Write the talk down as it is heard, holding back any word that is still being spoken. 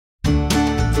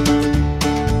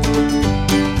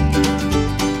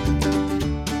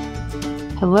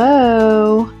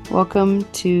Hello, welcome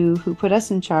to Who Put Us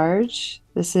in Charge.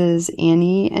 This is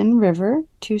Annie and River,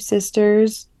 two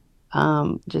sisters,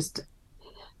 just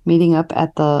meeting up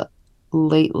at the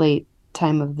late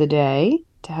time of the day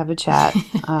to have a chat.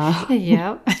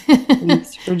 Yep.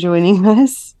 Thanks for joining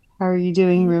us. How are you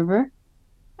doing, River?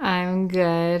 I'm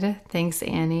good. Thanks,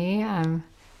 Annie. I'm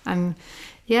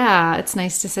yeah, it's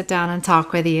nice to sit down and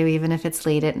talk with you even if it's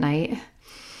late at night.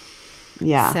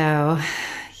 Yeah. So,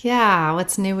 yeah,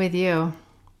 what's new with you?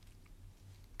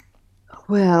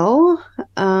 Well,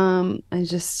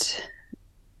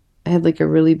 I had like a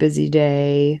really busy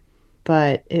day,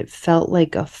 but it felt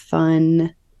like a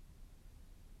fun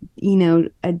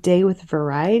a day with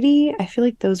variety. I feel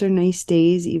like those are nice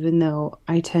days, even though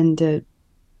I'm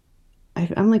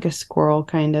like a squirrel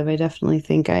kind of. I definitely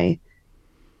think I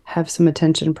have some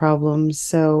attention problems.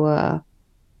 So,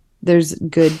 there's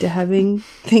good to having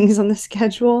things on the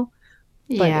schedule,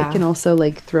 but it Yeah. can also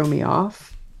like throw me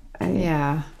off. I,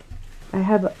 Yeah. I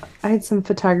have, I had some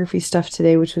photography stuff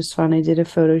today, which was fun. I did a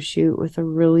photo shoot with a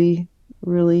really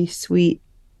sweet,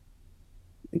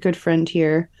 good friend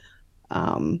here.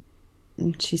 Um,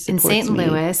 and she In supports St. me.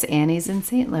 Louis, Annie's in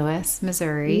St. Louis,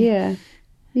 Missouri. Yeah.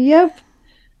 Yep.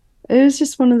 It was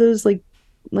just one of those like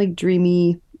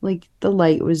dreamy, like the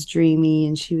light was dreamy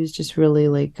and she was just really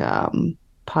like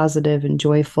positive and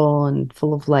joyful and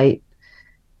full of light.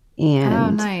 Oh,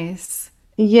 And nice.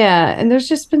 yeah, and there's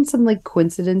just been some like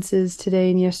coincidences today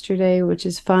and yesterday, which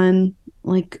is fun.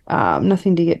 Like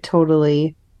nothing to get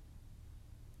totally,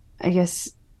 I guess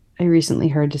I recently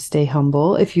heard to stay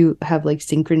humble. If you have like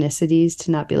synchronicities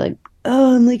to not be like,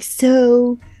 oh, I'm like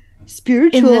so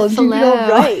In the spiritual, I'm doing it all flow.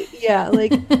 right. Yeah,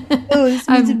 like, oh, this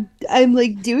means I'm I'm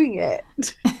like doing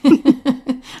it.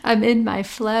 I'm in my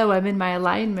flow. I'm in my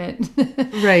alignment.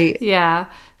 Right,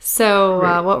 Yeah. So,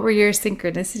 right. what were your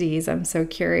synchronicities? I'm so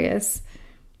curious.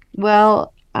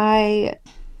 Well,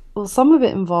 some of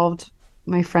it involved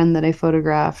my friend that I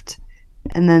photographed,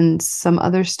 and then some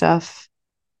other stuff.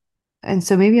 And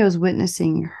so maybe I was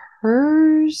witnessing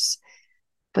hers,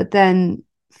 but then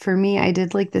for me, I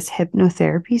did like this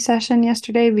hypnotherapy session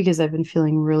yesterday because I've been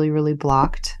feeling really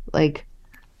blocked. Like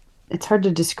it's hard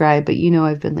to describe, but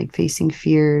I've been like facing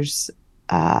fears,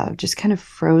 just kind of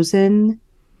frozen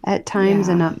at times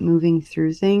and Yeah. not moving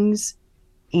through things.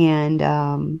 And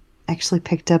actually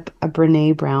picked up a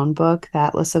Brene Brown book, The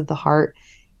Atlas of the Heart,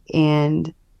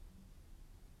 and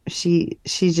she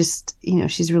just,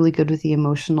 she's really good with the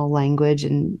emotional language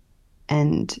and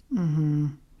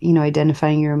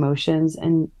identifying your emotions.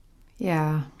 And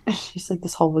Yeah. she's like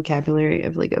this whole vocabulary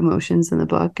of like emotions in the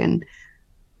book, and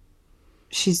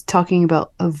she's talking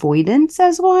about avoidance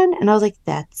as one, and I was like,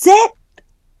 that's it.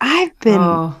 I've been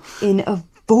Oh, in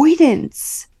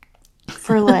avoidance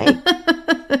for like,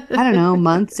 I don't know,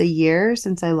 months, a year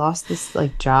since I lost this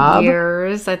like job.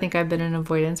 years. I think I've been in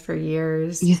avoidance for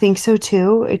years. You think so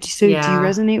too? So do you Yeah.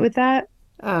 resonate with that?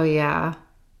 Oh, yeah,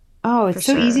 Oh, for it's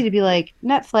so easy sure. to be like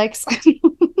Netflix.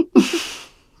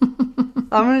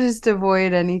 I'm gonna just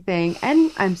avoid anything.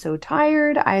 And I'm so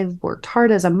tired. I've worked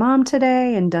hard as a mom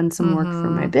today and done some work for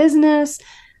my Mm-hmm. business.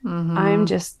 I'm Mm-hmm.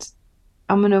 just,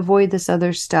 I'm gonna avoid this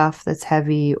other stuff that's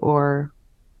heavy or,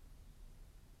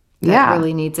 That yeah,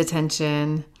 really needs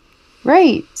attention.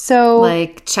 right. So,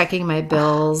 Like checking my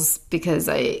bills because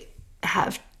I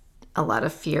have a lot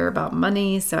of fear about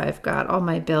money. So I've got all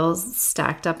my bills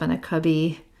stacked up in a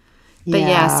cubby. But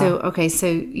yeah, yeah. okay, so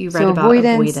you read So about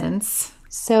avoidance, avoidance.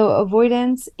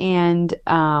 and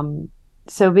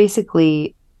so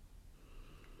basically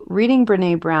reading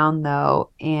Brene Brown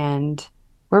though, and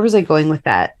where was I going with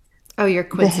that? Oh, your The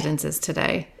coincidences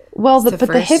today. Well, So but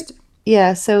the hip, first,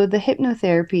 yeah. So the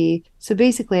hypnotherapy. So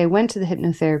basically, I went to the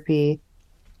hypnotherapy,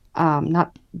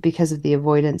 not because of the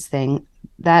avoidance thing.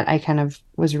 That I kind of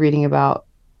was reading about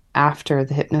after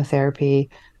the hypnotherapy.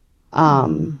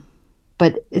 Um,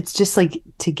 but it's just like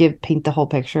to paint the whole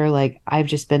picture. Like I've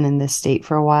just been in this state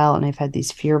for a while, and I've had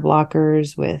these fear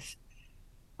blockers with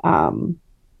um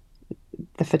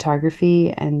the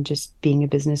photography and just being a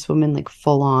businesswoman, like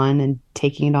full on and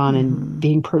taking it on and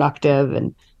being productive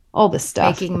and all this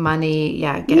stuff. making money,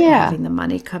 yeah, get Yeah. having the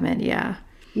money come in, yeah.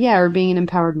 Yeah, or being an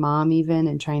empowered mom even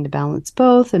and trying to balance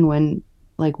both and when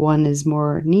like one is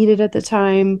more needed at the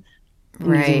time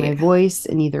and using my Right. voice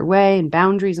in either way and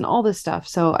boundaries and all this stuff.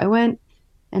 So I went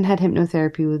and had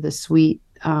hypnotherapy with a sweet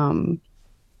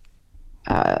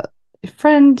uh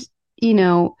friend, you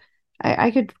know,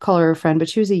 I could call her a friend, but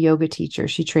she was a yoga teacher.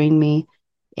 She trained me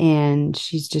and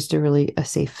she's just a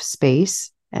safe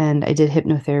space. And I did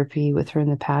hypnotherapy with her in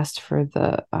the past for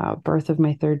the birth of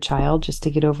my third child, just to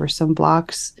get over some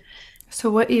blocks So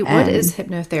what is And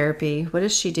hypnotherapy? What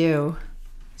does she do?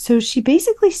 so she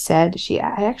basically said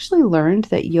I actually learned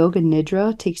that yoga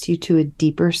nidra takes you to a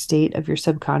deeper state of your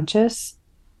subconscious.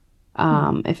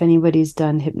 Hmm. If anybody's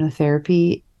done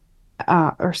hypnotherapy,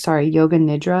 or sorry, yoga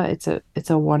nidra, it's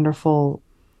a wonderful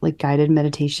like guided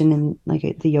meditation and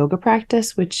like the yoga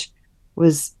practice, which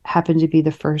was happened to be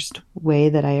the first way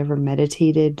that I ever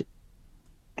meditated.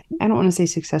 I don't want to say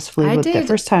successfully, I but the did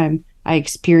first time I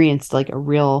experienced like a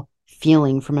real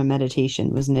feeling from a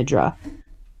meditation was nidra.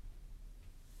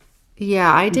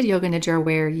 Yeah, I did yoga nidra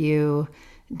where you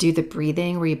do the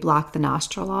breathing where you block the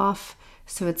nostril off.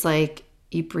 So it's like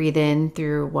you breathe in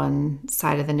through one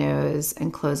side of the nose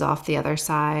and close off the other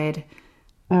side.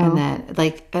 And Oh,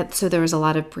 then so there was a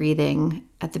lot of breathing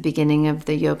at the beginning of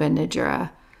the yoga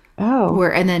nidra oh,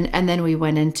 where and then we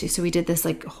went into so we did this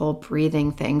like whole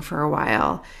breathing thing for a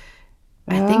while.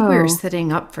 I think we were oh,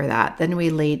 sitting up for that. Then we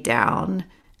laid down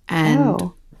and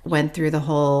oh. went through the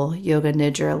whole yoga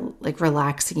nidra, like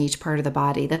relaxing each part of the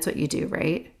body. That's what you do,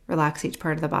 right? Relax each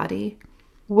part of the body.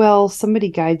 Well, somebody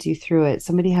guides you through it.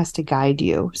 Somebody has to guide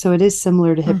you. So it is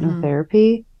similar to Mm-hmm.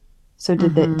 hypnotherapy. So Mm-hmm.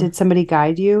 did somebody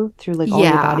guide you through like all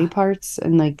your body Yeah. parts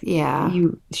and like Yeah.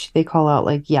 they call out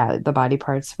like yeah, the body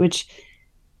parts, which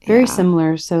very Yeah.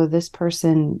 similar. So this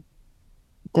person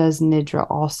does nidra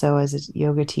also as a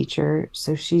yoga teacher.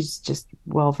 So she's just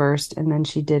well versed and then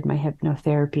she did my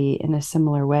hypnotherapy in a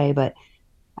similar way, but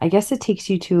I guess it takes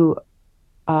you to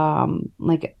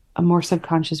like a more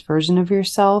subconscious version of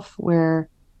yourself where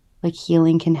like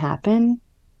healing can happen,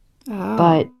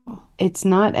 but Oh. it's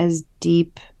not as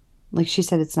deep. Like she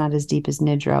said, it's not as deep as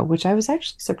Nidra, which I was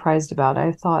actually surprised about.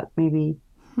 I thought maybe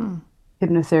Hmm.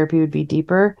 hypnotherapy would be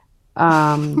deeper.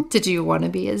 Um, Did you want to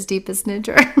be as deep as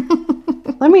Nidra?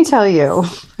 Let me tell you.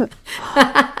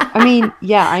 I mean,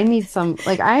 yeah, I need some,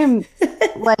 like, I am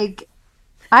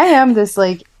this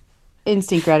like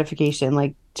instant gratification,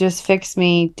 like, just fix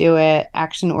me, do it,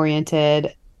 action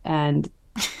oriented. And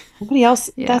somebody else,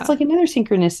 that's Yeah. like another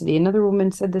synchronicity. Another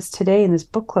woman said this today in this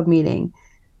book club meeting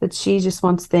that she just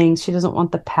wants things. She doesn't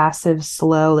want the passive,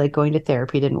 slow, like going to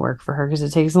therapy didn't work for her because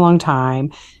it takes a long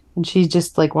time. And she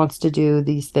just like wants to do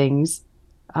these things.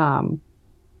 Um,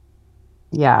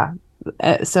 yeah.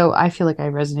 So I feel like I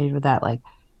resonated with that. Like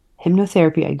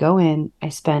hypnotherapy, I go in, I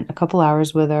spent a couple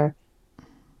hours with her.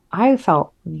 I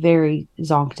felt very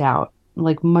zonked out,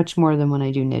 like much more than when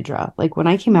I do Nidra. Like when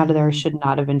I came out of there, I Mm-hmm. should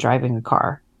not have been driving a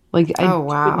car. Like I Oh,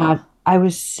 could wow. not, I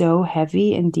was so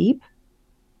heavy and deep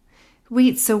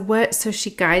Wait, so what? So she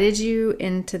guided you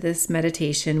into this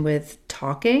meditation with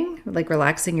talking, like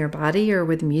relaxing your body, or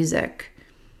with music?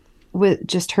 with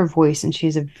just her voice, and she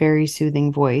has a very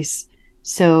soothing voice.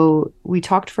 So we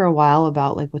talked for a while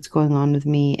about like what's going on with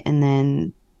me, and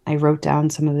then I wrote down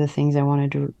some of the things I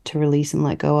wanted to release and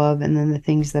let go of, and then the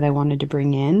things that I wanted to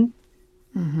bring in.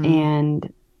 Mm-hmm.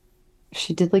 And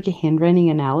she did like a handwriting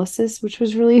analysis, which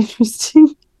was really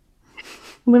interesting.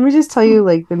 Let me just tell you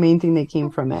like the main thing that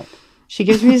came from it. She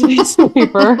gives me a piece of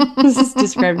paper. This is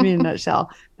described me in a nutshell.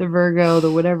 The Virgo,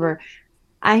 the whatever.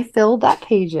 I filled that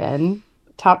page in,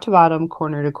 top to bottom,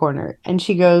 corner to corner. And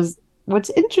she goes, what's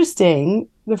interesting,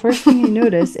 the first thing I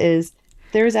notice is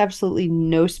there is absolutely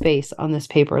no space on this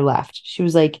paper left. She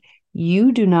was like,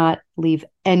 you do not leave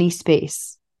any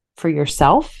space for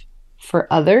yourself, for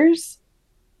others.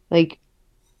 Like,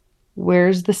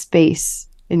 where's the space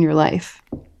in your life?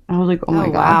 I was like, oh Oh, my wow.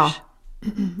 gosh.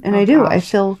 And Oh, I do. I gosh.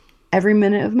 fill every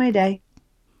minute of my day,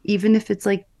 even if it's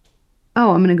like,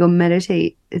 oh, I'm going to go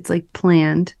meditate. It's like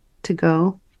planned to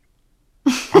go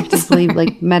actively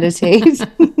like Sorry. meditate.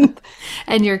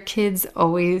 And your kids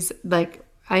always like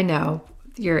I know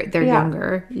they're Yeah,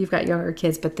 younger. You've got younger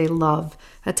kids, but they love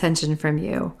attention from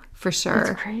you for it's sure.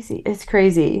 crazy. It's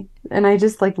crazy. And I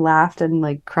just like laughed and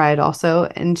like cried also.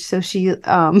 And so she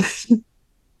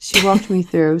she walked me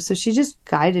through. So she just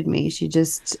guided me. She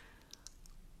just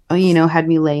had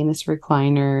me lay in this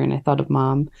recliner and I thought of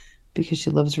mom because she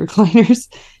loves recliners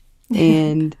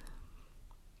and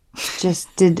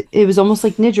just did it was almost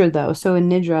like Nidra though. So in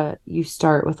Nidra, you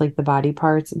start with like the body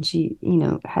parts and she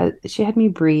had me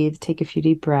breathe, take a few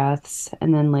deep breaths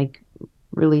and then like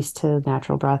release to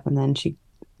natural breath and then she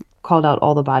called out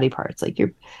all the body parts, like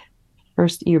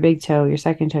your big toe, your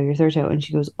second toe, your third toe, and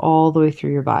she goes all the way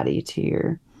through your body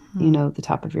to the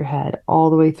top of your head, all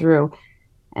the way through.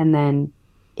 And then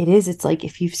it's like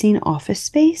if you've seen Office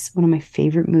Space, one of my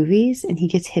favorite movies, and he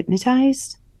gets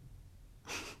hypnotized.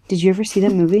 Did you ever see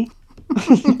that movie?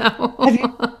 Have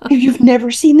you No. have you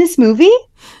never seen this movie?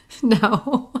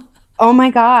 No. Oh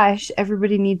my gosh,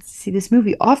 everybody needs to see this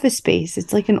movie, Office Space.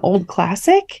 It's like an old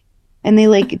classic. and they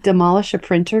like demolish a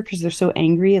printer because they're so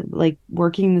angry at like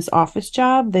working this office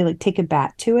job. They like take a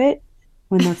bat to it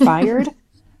when they're fired.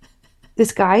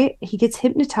 This guy, he gets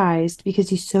hypnotized because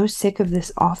he's so sick of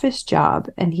this office job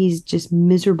and he's just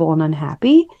miserable and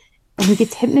unhappy. And he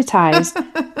gets hypnotized,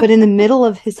 but in the middle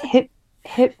of his hip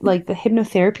like the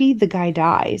hypnotherapy, the guy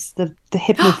dies. The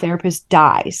hypnotherapist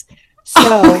dies.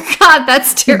 Oh So my God,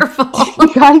 that's the, terrible. the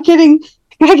guy getting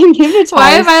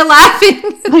Why am hypnotized, I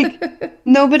like, laughing?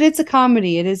 no, but it's a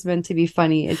comedy. It is meant to be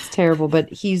funny. It's terrible, but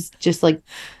he's just like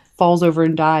falls over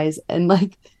and dies. And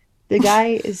like the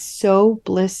guy is so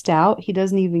blissed out, he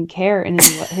doesn't even care. And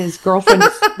his girlfriend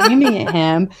is screaming at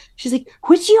him. She's like,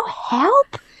 "Would you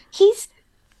help? He's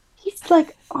he's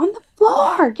like on the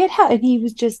floor. Get help!" And he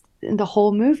was just in the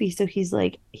whole movie. So he's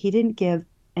like, he didn't give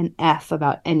an F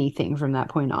about anything from that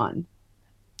point on.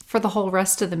 For the whole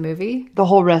rest of the movie? The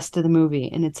whole rest of the movie,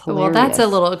 and it's Well, that's a hilarious.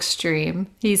 little extreme.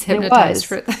 He's It hypnotized was.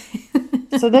 for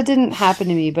So that didn't happen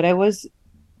to me, but I was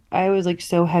like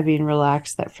so heavy and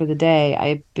relaxed that for the day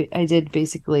I did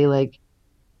basically like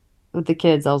with the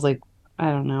kids I was like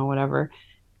I don't know whatever.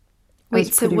 I was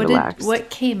Wait, so pretty relaxed. what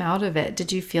came out of it?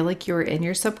 Did you feel like you were in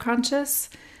your subconscious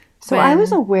So I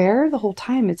was when aware the whole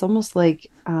time. It's almost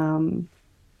like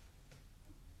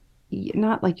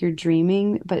not like you're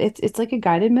dreaming, but it's like a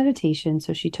guided meditation.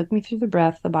 So she took me through the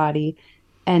breath, the body,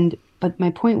 and but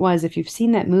my point was if you've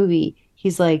seen that movie,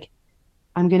 he's like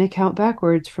I'm going to count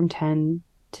backwards from 10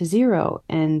 to 0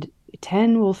 and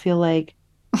 10 will feel like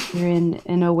you're in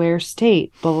an aware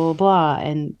state, blah blah blah.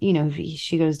 And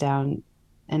she goes down,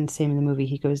 and same in the movie,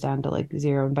 he goes down to like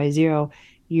 0, and by 0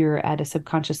 you're at a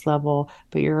subconscious level,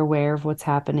 but you're aware of what's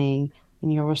happening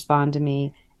and you'll respond to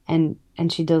me. And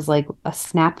she does like a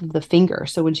snap of the finger,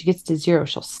 so when she gets to 0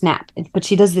 she'll snap, but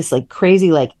she does this like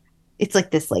crazy like it's like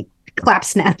this like clap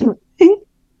snap thing.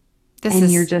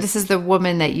 And you're this is just the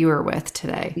woman that you were with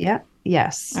today? yeah,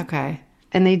 yes. Okay.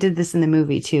 And they did this in the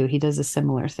movie too. He does a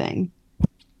similar thing.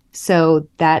 So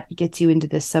that gets you into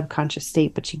this subconscious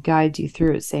state, but she guides you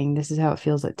through it saying, this is how it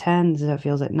feels at 10. This is how it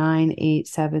feels at 9, 8,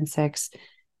 7, 6.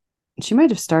 She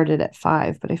might have started at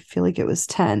 5, but I feel like it was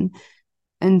 10.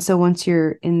 And so once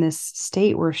you're in this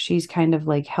state where she's kind of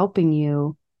like helping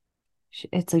you,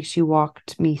 it's like she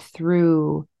walked me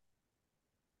through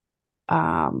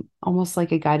almost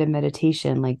like a guided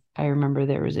meditation. Like I remember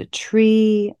there was a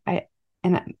tree. I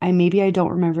maybe I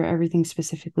don't remember everything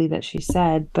specifically that she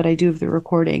said, but I do have the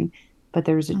recording. But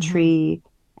there was a Mm-hmm. tree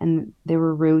and there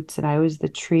were roots and I was the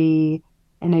tree.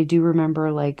 And I do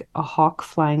remember like a hawk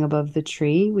flying above the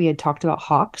tree. We had talked about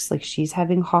hawks, like she's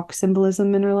having hawk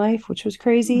symbolism in her life, which was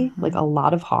crazy, like a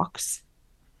lot of hawks.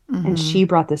 And Mm-hmm. she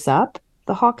brought this up,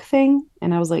 the hawk thing.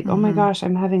 And I was like, oh my Mm-hmm. gosh,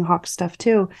 I'm having hawk stuff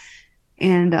too.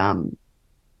 And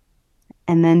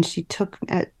and then she took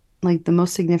at like the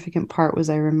most significant part was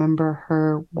I remember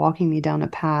her walking me down a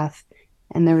path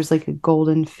and there was like a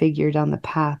golden figure down the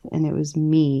path and it was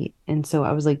me. And so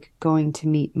I was like going to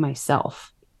meet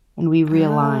myself and we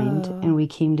realigned Oh. and we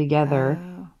came together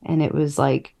Oh. and it was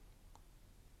like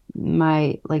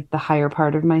the higher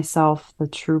part of myself, the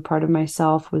true part of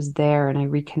myself was there and I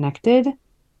reconnected.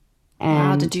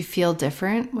 Wow. Did And you feel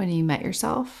different when you met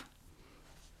yourself?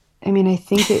 I mean, I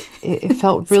think it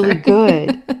felt really Sorry.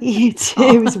 good.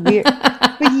 It was Oh. weird.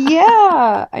 But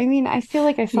yeah, I mean, I feel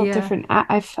like I felt Yeah. different.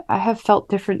 I have felt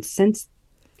different since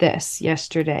this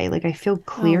yesterday. Like I feel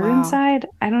Oh, clear wow. inside.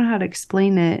 I don't know how to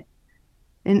explain it.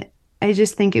 And I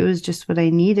just think it was just what I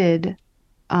needed.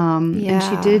 And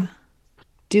she Yeah. did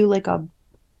do like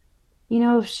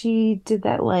she did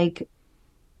that like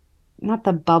not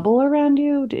the bubble around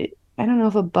you. I don't know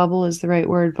if a bubble is the right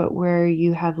word, but where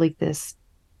you have like this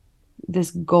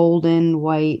golden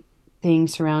white thing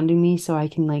surrounding me so I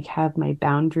can like have my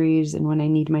boundaries and when I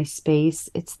need my space,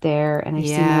 it's there and I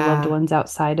see my loved Yeah. ones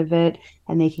outside of it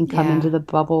and they can come Yeah. into the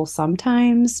bubble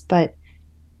sometimes, but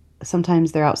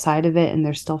sometimes they're outside of it and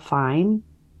they're still fine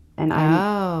and I'm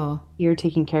Oh. here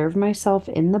taking care of myself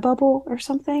in the bubble or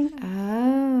something.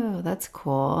 Oh, that's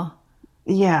cool.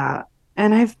 Yeah.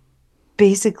 And I've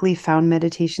basically found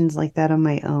meditations like that on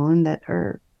my own that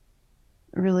are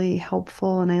really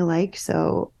helpful and I like.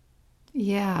 So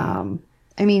Yeah. Um,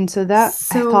 I mean, so that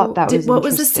I thought So, that was what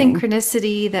was the interesting.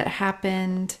 synchronicity that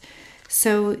happened?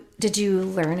 So, did you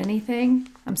learn anything?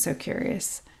 I'm so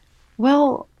curious.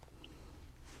 Well,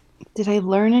 did I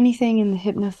learn anything in the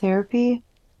hypnotherapy?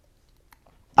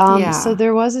 So Yeah.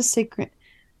 there was a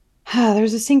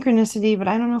there's a synchronicity, but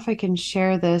I don't know if I can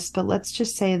share this, but let's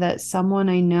just say that someone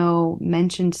I know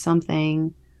mentioned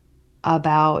something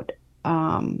about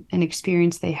an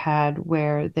experience they had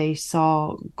where they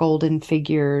saw golden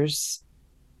figures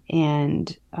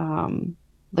and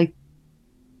like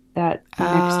that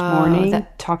next Oh, morning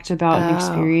that. talked about an Oh,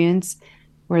 experience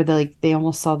where they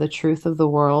almost saw the truth of the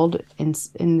world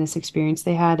in this experience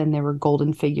they had, and they were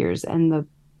golden figures, and the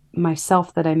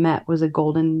myself that I met was a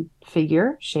golden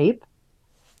figure shape,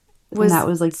 and that was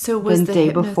was like so the was the day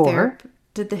before. hypnotherapist?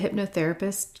 Did the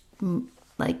hypnotherapist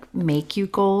like make you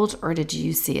gold, or did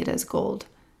you see it as gold?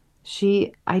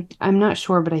 I'm not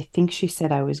sure, but I think she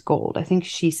said I was gold. I think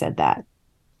she said that.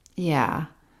 Yeah,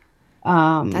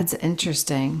 Um, that's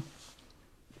interesting.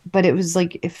 but it was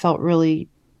like it felt really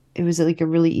it was like a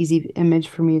really easy image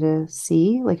for me to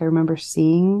see. Like I remember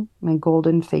seeing my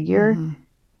golden figure.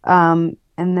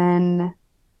 And then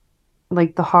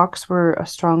like the hawks were a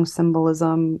strong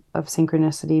symbolism of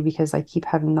synchronicity because I keep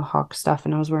having the hawk stuff,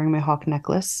 and I was wearing my hawk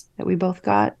necklace that we both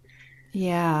got.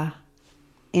 Yeah.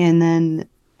 And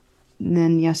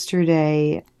then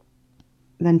yesterday,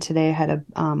 then today I had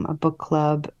a book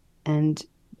club, and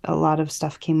a lot of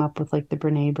stuff came up with like the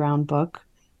Brene Brown book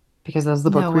because that was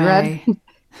the No book we read. way.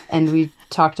 And we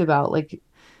talked about like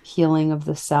healing of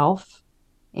the self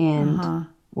and Uh-huh.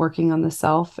 working on the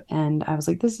self. And I was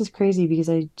like, this is crazy because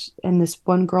and this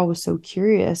one girl was so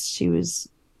curious.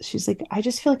 She's like, I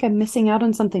just feel like I'm missing out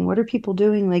on something. What are people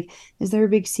doing? Like, is there a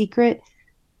big secret?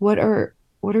 What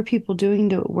are people doing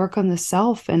to work on the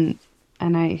self? And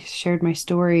I shared my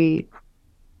story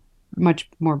much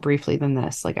more briefly than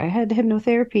this. Like I had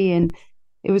hypnotherapy, and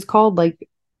it was called like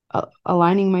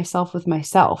aligning myself with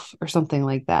myself or something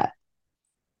like that.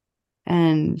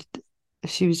 And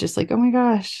she was just like, oh my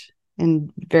gosh,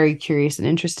 and very curious and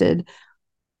interested.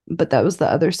 But that was the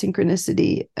other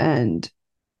synchronicity.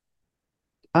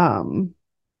 Um,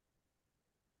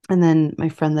 and then my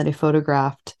friend that I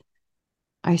photographed,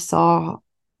 I saw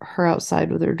her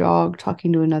outside with her dog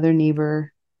talking to another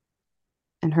neighbor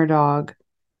and her dog.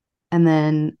 And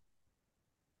then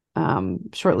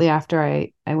shortly after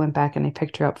I went back and I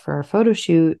picked her up for our photo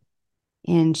shoot,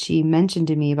 and she mentioned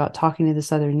to me about talking to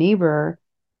this other neighbor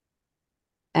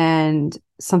and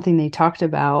something they talked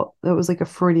about that was like a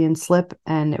Freudian slip,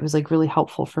 and it was like really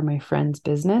helpful for my friend's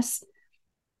business.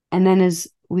 And then as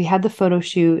we had the photo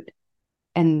shoot,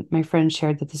 and my friend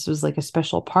shared that this was like a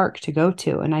special park to go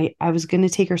to, and I was going to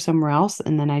take her somewhere else,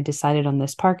 and then I decided on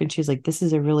this park, and she's like, this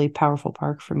is a really powerful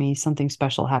park for me, something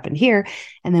special happened here.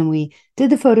 And then we did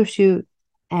the photo shoot,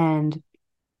 and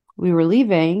we were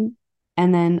leaving,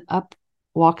 and then up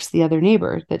walks the other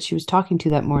neighbor that she was talking to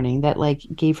that morning that like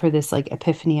gave her this like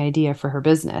epiphany idea for her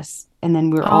business. And then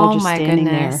we were all Oh just my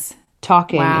standing there goodness.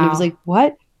 talking, and it was Wow. like,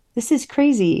 what? This is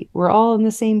crazy. We're all in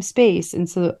the same space. And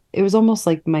so it was almost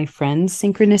like my friend's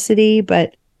synchronicity,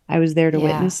 but I was there to Yeah.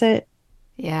 witness it.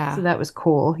 So Yeah. that was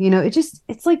cool.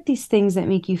 It's like these things that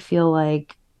make you feel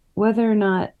like whether or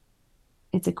not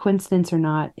it's a coincidence or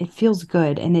not, it feels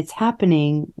good, and it's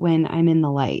happening when I'm in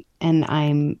the light and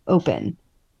I'm open.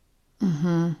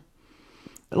 Yeah,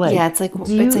 Like, do it's like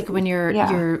when you,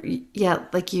 yeah, yeah,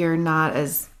 like you're not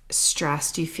as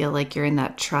stressed. You feel like you're in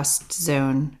that trust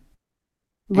zone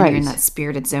and you're in that right.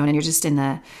 spirited zone and you're just in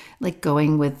the like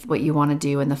going with what you want to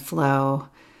do and the flow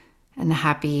and the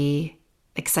happy,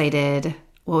 excited.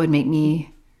 What would make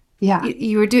me Yeah,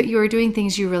 you were doing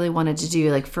things you really wanted to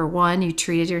do. Like for one, you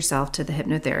treated yourself to the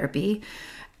hypnotherapy.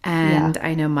 yeah. And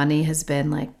I know money has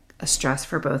been like a stress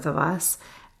for both of us.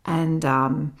 And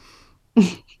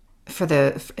for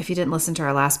the if you didn't listen to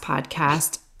our last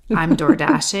podcast, I'm door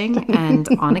dashing, and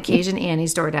on occasion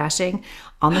Annie's door dashing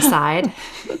on the side.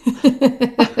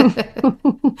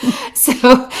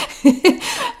 So,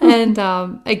 and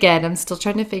again, I'm still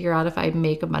trying to figure out if I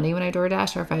make money when I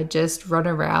DoorDash or if I just run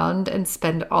around and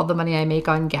spend all the money I make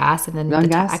on gas and then On the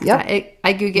gas. tax. Yep.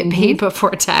 I could get Hmm. paid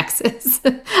before taxes.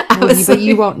 I Well, was but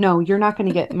you like, won't know. You're not going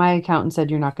to get, my accountant said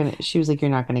you're not going to, she was like,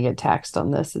 you're not going to get taxed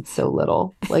on this. It's so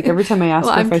little. Like every time I well,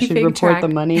 ask her if I'm I should keeping report the track.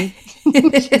 money,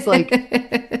 she's like,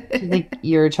 she's like,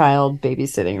 you're a child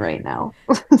babysitting right now.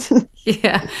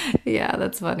 Yeah, yeah,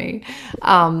 that's funny.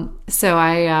 So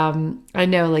I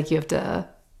know like you have to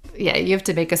yeah, you have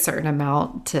to make a certain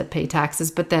amount to pay taxes,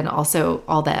 but then also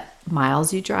all that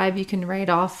miles you drive you can write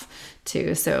off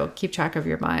too. So keep track of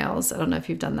your miles. I don't know if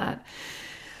you've done that.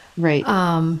 Right.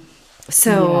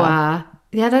 So Yeah.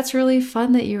 yeah, that's really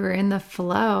fun that you were in the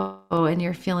flow and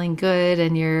you're feeling good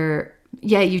and you're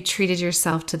yeah, you treated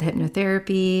yourself to the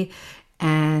hypnotherapy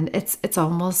and it's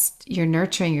almost you're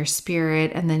nurturing your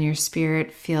spirit and then your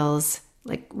spirit feels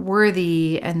like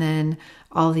worthy and then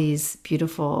all these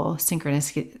beautiful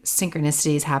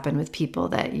synchronicities happen with people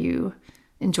that you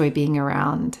enjoy being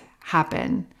around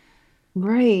happen.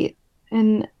 Right.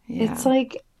 And it's Yeah.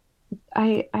 like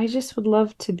I just would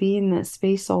love to be in that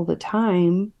space all the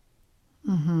time.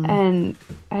 Mm-hmm. And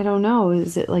I don't know,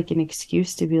 is it like an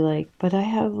excuse to be like, but I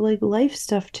have like life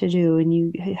stuff to do and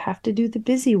you have to do the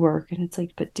busy work. And it's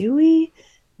like, but do we?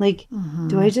 Like,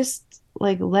 do I Mm-hmm. just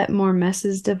like let more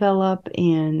messes develop?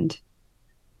 And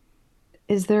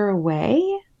is there a way?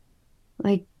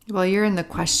 Like, Well, you're in the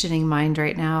questioning mind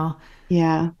right now.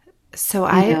 yeah, So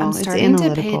I I'm know it's starting to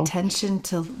pay analytical. attention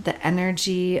to the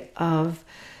energy of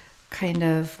kind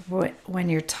of when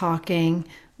you're talking,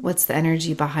 what's the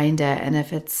energy behind it? And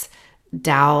if it's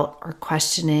doubt or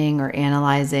questioning or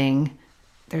analyzing,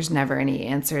 there's never any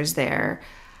answers there.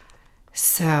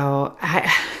 So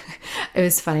it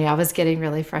was funny. I was getting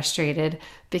really frustrated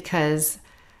because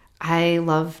I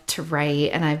love to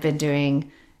write and I've been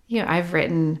doing, I've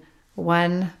written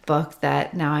one book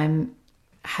that now I'm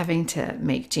having to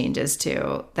make changes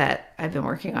to that I've been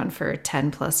working on for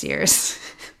 10 plus years.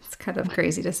 It's kind of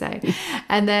crazy to say.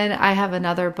 And then I have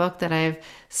another book that I've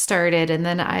started. And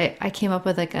then I came up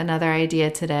with like another idea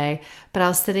today, but I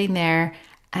was sitting there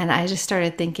and I just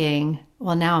started thinking,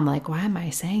 well, now I'm like, why am I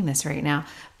saying this right now?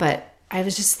 But I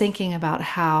was just thinking about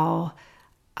how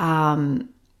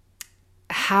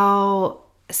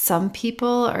some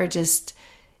people are just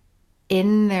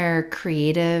in their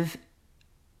creative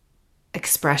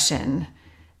expression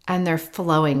and they're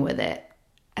flowing with it.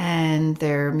 And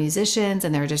they're musicians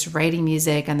and they're just writing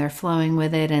music and they're flowing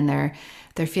with it and they're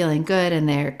feeling good and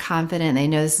they're confident. They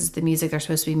know this is the music they're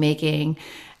supposed to be making.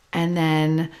 And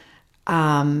then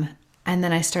um and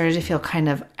then I started to feel kind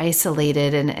of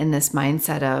isolated and in this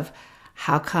mindset of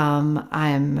how come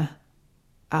I'm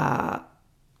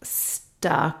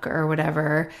stuck or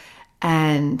whatever.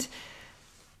 And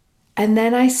and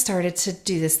then I started to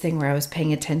do this thing where I was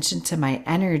paying attention to my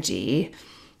energy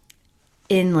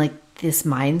in like this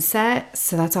mindset.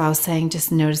 So that's why I was saying,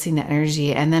 just noticing the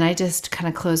energy. And then I just kind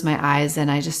of closed my eyes and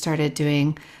I just started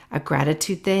doing a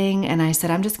gratitude thing. And I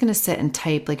said, I'm just going to sit and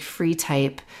type, like free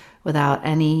type without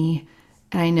any.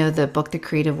 And I know the book, The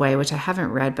Creative Way, which I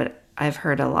haven't read, but I've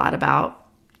heard a lot about.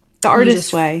 The You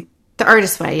artist's just, way. the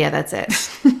artist way. Yeah, that's it.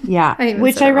 Yeah, I even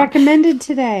which said I it wrong. recommended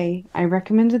today. I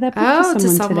recommended that book to Oh, to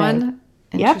someone today. someone.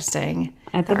 Yep, Interesting.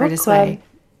 at The the book artist club. way.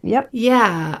 Yep.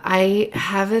 Yeah, I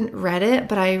haven't read it,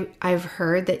 but I've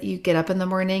heard that you get up in the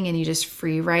morning and you just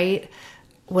free write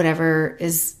whatever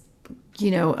is,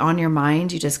 on your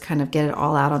mind. You just kind of get it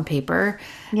all out on paper.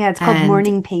 Yeah, it's called And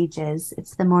Morning Pages.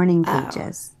 It's the Morning oh,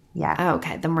 Pages. Yeah.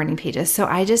 okay, the morning pages. So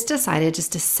I just decided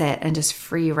just to sit and just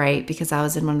free write because I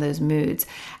was in one of those moods.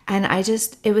 And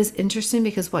it was interesting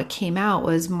because what came out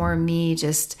was more me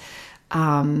just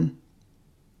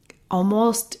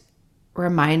almost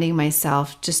reminding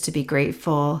myself just to be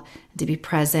grateful, to be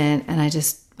present. And I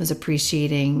just was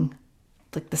appreciating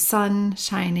like the sun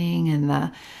shining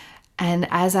and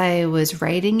as I was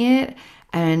writing it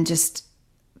and just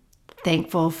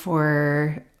thankful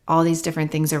for all these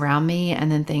different things around me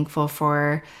and then thankful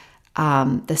for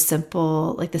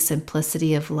the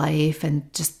simplicity of life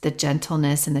and just the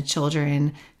gentleness and the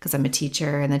children, because I'm a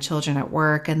teacher and the children at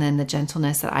work, and then the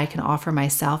gentleness that I can offer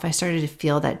myself. I started to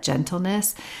feel that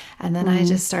gentleness. And then I Mm.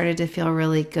 just started to feel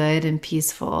really good and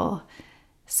peaceful.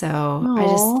 So I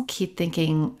just Oh, keep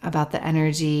thinking about the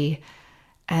energy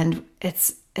and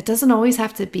it doesn't always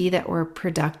have to be that we're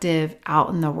productive out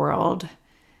in the world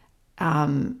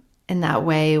in that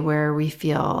way where we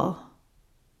feel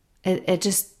it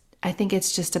just I think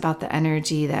it's just about the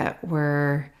energy that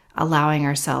we're allowing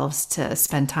ourselves to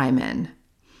spend time in.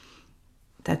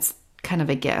 That's kind of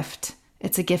a gift.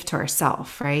 It's a gift to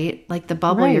ourself, right? Like the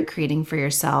bubble you're right. creating for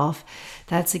yourself,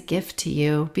 that's a gift to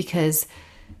you because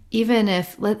even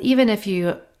if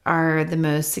you are the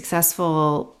most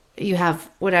successful, you have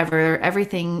whatever,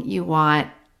 everything you want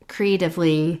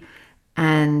creatively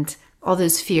and all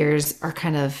those fears are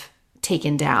kind of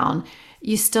taken down.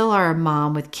 You still are a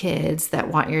mom with kids that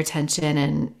want your attention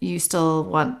and you still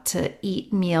want to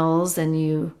eat meals and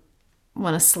you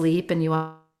want to sleep and you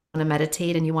want to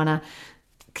meditate and you want to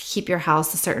keep your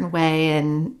house a certain way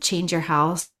and change your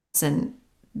house and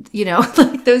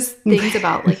like those things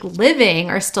about like living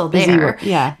are still Busy work. there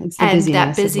Yeah, it's the and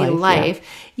that busyness of busy life. Yeah. life.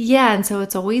 Yeah, and so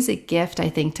it's always a gift I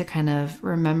think to kind of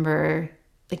remember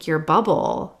like your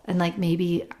bubble and like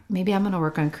maybe I'm going to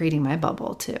work on creating my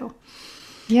bubble too.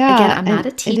 Again, Yeah, I'm not and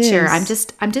a it teacher. I'm is.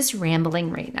 just I'm just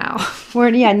rambling right now.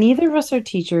 Yeah, neither of us are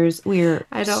teachers. We're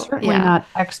I don't certainly yeah. not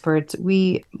experts.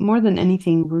 We, more than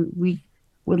anything, we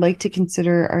would like to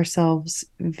consider ourselves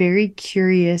very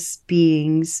curious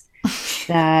beings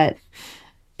that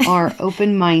are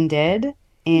open-minded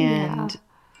Yeah. and,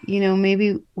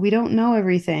 maybe we don't know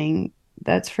everything,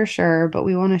 that's for sure, but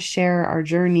we want to share our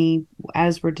journey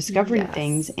as we're discovering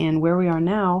things Yes. and where we are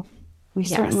now. We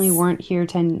certainly Yes. weren't here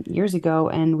 10 years ago,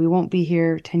 and we won't be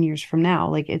here 10 years from now.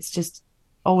 Like it's just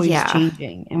always Yeah.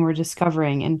 changing, and we're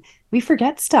discovering, and we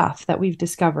forget stuff that we've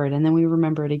discovered, and then we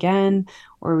remember it again,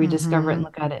 or we discover it and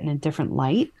look at it in a different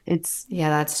light. It's, Yeah,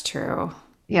 that's true.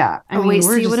 yeah, I Oh, wait, mean, so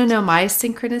we're you want to just, know my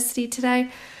synchronicity today?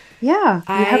 yeah,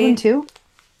 you had one I too?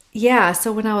 Yeah,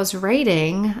 so when I was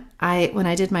writing, I when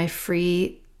I did my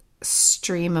free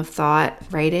stream of thought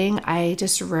writing, I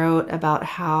just wrote about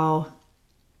how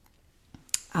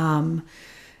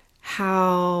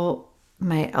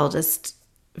my eldest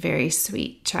very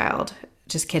sweet child,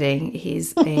 just kidding,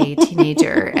 he's a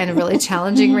teenager and really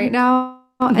challenging right now.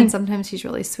 And sometimes he's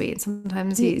really sweet.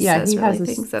 Sometimes he Yeah, he says really has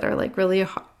this, things that are like really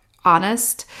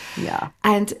honest. yeah,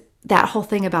 And that whole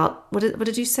thing about what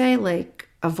did you say? Like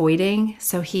avoiding.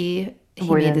 So he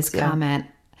made this avoidance, yeah. comment.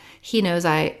 He knows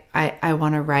I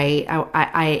want to write.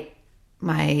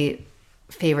 My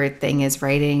favorite thing is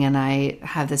writing, and I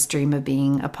have this dream of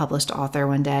being a published author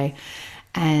one day.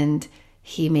 And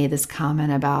he made this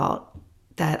comment about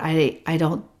that I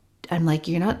don't. I'm like,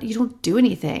 you don't do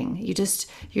anything. You're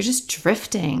just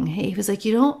drifting. He was like,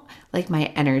 you don't like my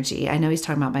energy. I know he's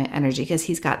talking about my energy because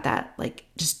he's got that, like,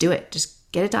 just do it.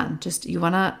 Just get it done. Just, you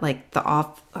want to, like,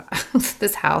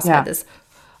 this house had Yeah. this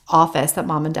office that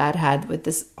mom and dad had with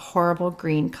this horrible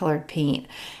green colored paint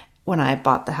when I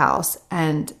bought the house.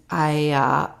 And I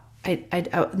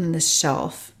out in this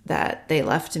shelf that they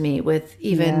left me with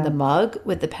even the Yeah. mug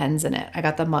with the pens in it. I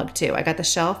got the mug too. I got the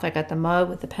shelf. I got the mug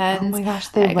with the Oh pens. my gosh,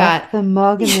 they I got left the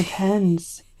mug and the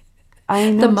pens. I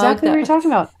the know mug exactly what you're that,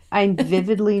 talking about. I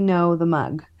vividly know the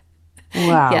mug.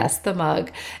 Wow. yes, the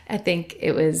mug. I think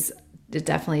it was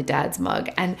definitely dad's mug.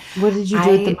 And What did you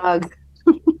do with the I, mug?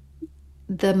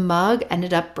 the mug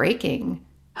ended up breaking.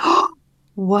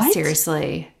 What?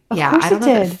 Seriously. Of Yeah. I course don't it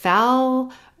know if it did.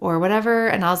 fell or whatever.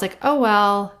 And I was like, oh,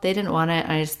 well, they didn't want it.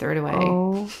 And I just threw it away.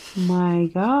 Oh my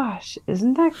gosh.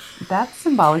 Isn't that's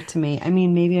symbolic to me? I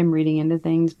mean, maybe I'm reading into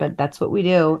things, but that's what we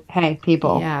do. Hey,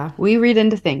 people, Yeah. we read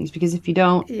into things because if you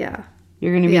don't, Yeah.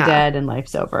 you're going to be Yeah. dead and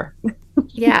life's over.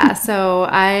 Yeah, so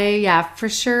yeah, for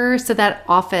sure. So that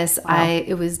office, Wow.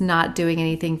 it was not doing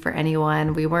anything for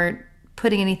anyone. We weren't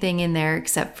putting anything in there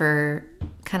except for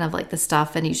kind of like the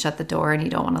stuff, and you shut the door and you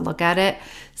don't want to look at it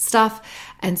stuff.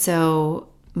 And so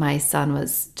my son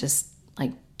was just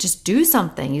like, just do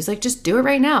something. He's like, just do it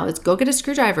right now. Let's go get a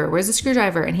screwdriver. Where's the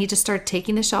screwdriver? And he just started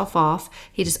taking the shelf off.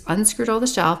 He just unscrewed all the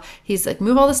shelf. He's like,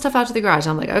 move all the stuff out to the garage.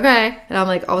 I'm like, okay. And I'm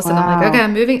like, all of a sudden I'm like, okay, Wow.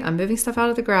 I'm moving stuff out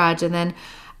of the garage. And then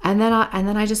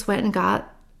I just went and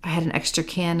got, I had an extra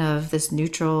can of this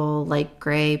neutral light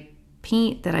gray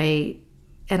paint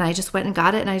and I just went and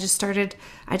got it, and I just started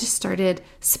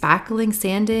spackling,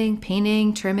 sanding,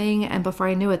 painting, trimming, and before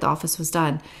I knew it, the office was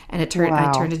done. And I turned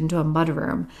Wow. it into a mud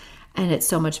room, and it's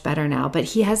so much better now. But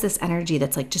he has this energy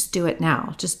that's like, just do it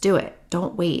now. Just do it.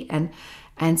 Don't wait.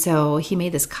 And so he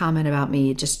made this comment about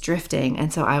me just drifting.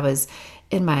 And so I was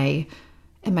in my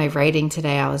writing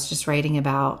today, I was just writing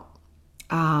about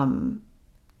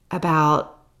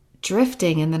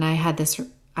drifting, and then I had this,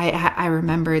 I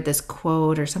remembered this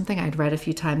quote or something I'd read a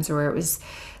few times where it was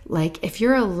like, if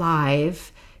you're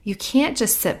alive, you can't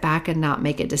just sit back and not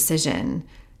make a decision.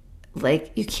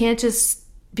 Like, you can't just,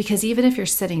 because even if you're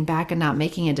sitting back and not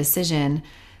making a decision,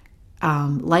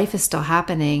 life is still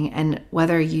happening, and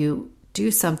whether you do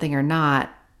something or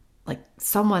not, like,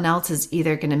 someone else is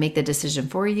either going to make the decision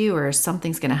for you, or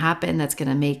something's going to happen that's going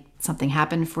to make something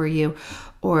happen for you.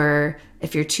 Or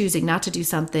if you're choosing not to do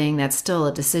something, that's still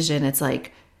a decision. It's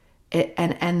like it,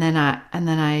 and then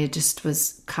I just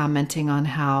was commenting on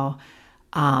how,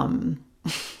 can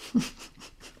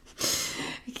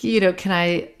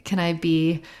I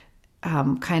be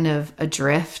kind of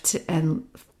adrift and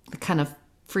kind of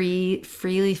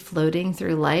freely floating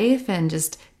through life and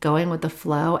just going with the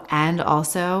flow, and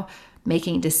also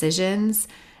making decisions,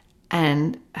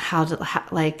 and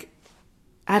like,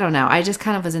 I don't know. I just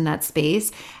kind of was in that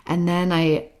space. And then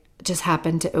I just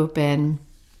happened to open,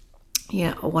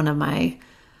 one of my,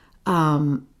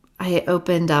 I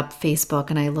opened up Facebook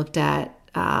and I looked at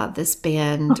this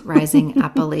band, Rising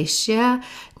Appalachia.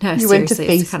 No, You went to seriously,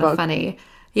 it's kind of Facebook. funny.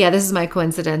 Yeah, this is my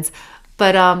coincidence.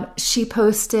 But she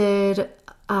posted,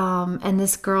 and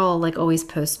this girl, like, always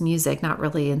posts music, not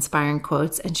really inspiring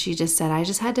quotes. And she just said, I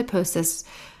just had to post this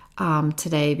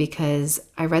today because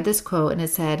I read this quote, and it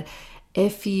said,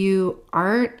 if you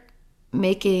aren't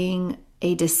making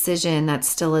a decision, that's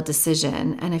still a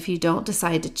decision. And if you don't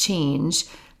decide to change,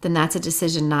 then that's a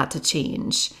decision not to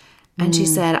change. And she Mm,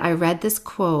 said, I read this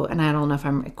quote, and I don't know if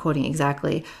I'm quoting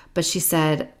exactly, but she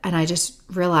said, and I just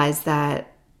realized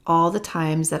that all the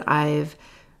times that I've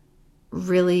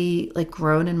really like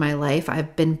grown in my life,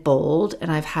 I've been bold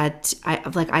and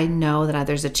I know that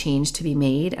there's a change to be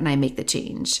made and I make the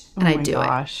change Oh and I my do it.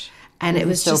 gosh. And This it is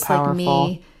was so just like powerful.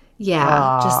 me,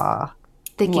 yeah, just Ah,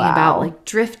 thinking about wow. like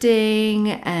drifting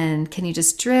and can you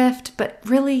just drift? But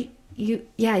really, you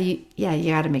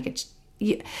got to make it.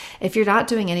 If you're not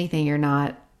doing anything, you're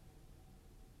not,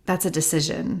 that's a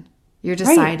decision. You're Right.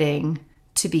 deciding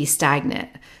to be stagnant.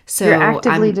 You're So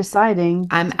actively deciding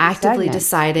I'm to be actively stagnant. Yeah.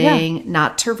 deciding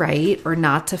not to write or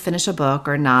not to finish a book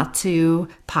or not to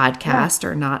Yeah. podcast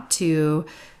or not to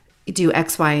do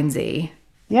X, Y, and Z.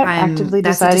 Yep. Actively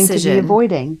That's a deciding to be decision.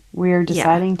 avoiding. We're Yeah.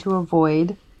 deciding to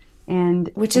avoid. And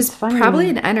Which is it's probably funny.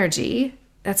 an energy.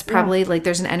 That's Yeah. probably like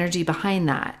there's an energy behind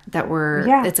that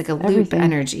Yeah. it's like a loop Everything.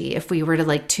 energy. If we were to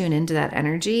like tune into that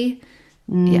energy,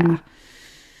 yeah. Mm,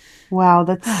 wow.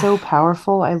 That's so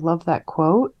powerful. I love that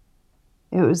quote.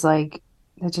 It was like,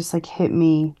 it just like hit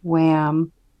me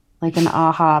wham, like an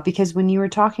aha. Because when you were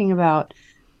talking about,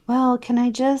 well, can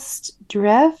I just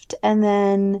drift and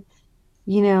then,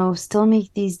 still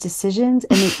make these decisions?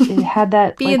 And it had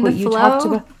that, Be like in the what you talked flow.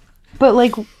 about, but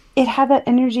like it had that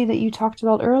energy that you talked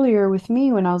about earlier with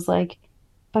me when I was like,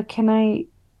 but can I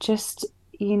just,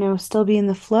 still be in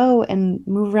the flow and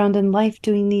move around in life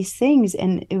doing these things?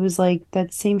 And it was like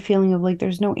that same feeling of like,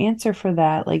 there's no answer for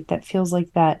that. Like that feels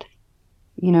like that,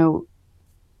 you know,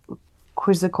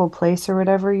 quizzical place or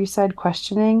whatever you said,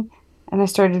 questioning. And I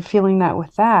started feeling that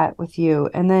with you.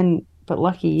 And then, but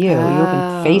lucky you opened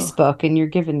Oh. Facebook and you're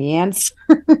given the answer.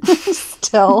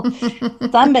 Still,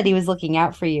 somebody was looking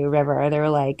out for you, River. They were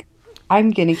like,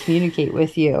 I'm going to communicate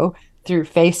with you through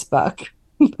Facebook.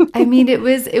 I mean, it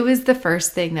was the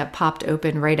first thing that popped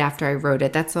open right after I wrote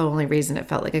it. That's the only reason it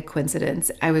felt like a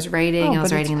coincidence. Oh, I was but it's writing,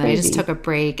 and then I just took crazy. a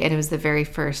break, and it was the very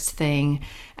first thing.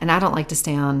 And I don't like to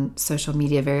stay on social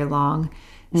media very long,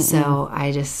 Mm-mm. so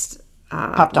I just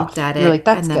Popped looked off. at You're like, it,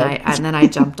 that's good. and then I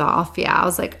jumped off. Yeah, I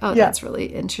was like, oh, Yeah. that's really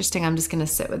interesting. I'm just gonna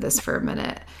sit with this for a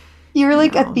minute, You were you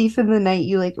like a know. thief in the night.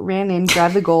 You like ran in,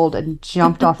 grabbed the gold, and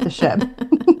jumped off the ship.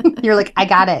 You're like, I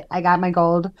got it. I got my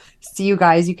gold. See you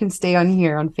guys. You can stay on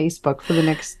here on Facebook for the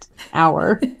next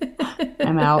hour.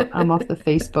 I'm out. I'm off the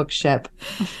Facebook ship.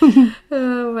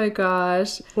 Oh my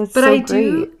gosh. That's But so I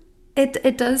do great.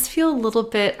 it does feel a little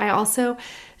bit I also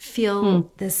Hmm.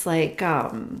 feel this like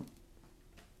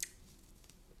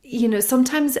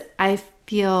sometimes I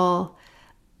feel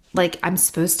like I'm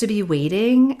supposed to be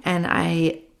waiting and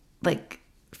I like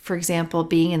for example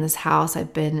being in this house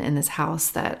I've been in this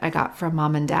house that I got from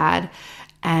mom and dad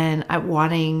and I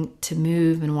wanting to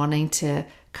move and wanting to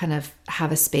kind of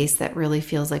have a space that really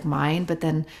feels like mine but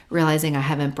then realizing I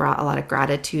haven't brought a lot of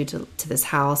gratitude to this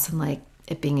house and like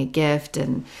it being a gift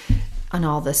and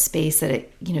all the space that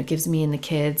it gives me and the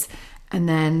kids and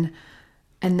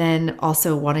then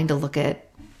also wanting to look at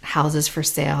houses for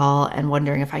sale and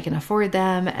wondering if I can afford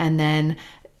them and then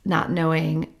not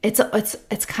knowing it's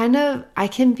kind of I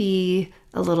can be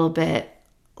a little bit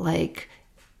like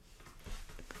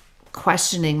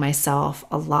questioning myself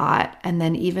a lot and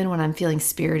then even when I'm feeling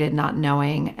spirited not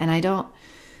knowing and I don't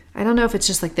know if it's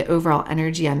just like the overall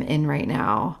energy I'm in right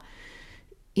now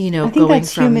I think going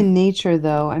that's from human nature,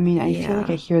 though. I mean, I feel like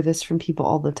I yeah. hear this from people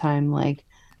all the time. Like,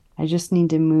 I just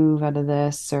need to move out of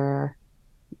this, or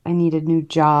I need a new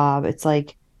job. It's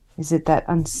like, is it that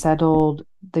unsettled,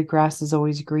 the grass is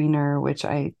always greener, which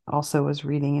I also was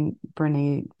reading in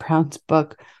Brene Brown's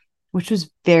book, which was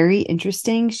very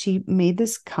interesting. She made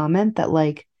this comment that,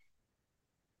 like,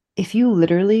 if you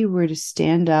literally were to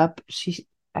stand up,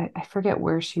 I forget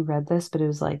where she read this, but it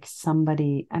was like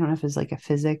somebody, I don't know if it was like a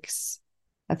physicist's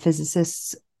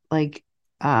like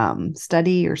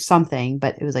study or something,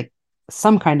 but it was like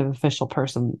some kind of official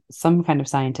person, some kind of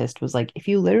scientist was like, if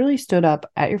you literally stood up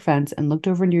at your fence and looked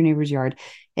over into your neighbor's yard,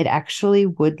 it actually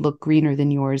would look greener than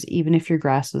yours, even if your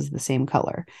grass was the same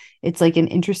color. It's like an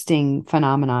interesting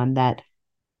phenomenon that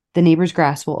the neighbor's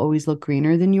grass will always look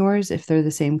greener than yours if they're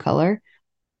the same color,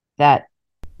 that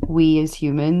we as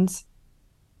humans,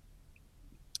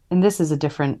 and this is a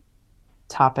different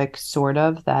topic, sort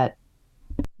of, that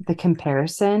the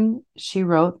comparison, she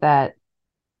wrote that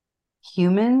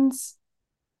humans,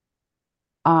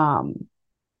 um,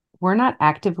 we're not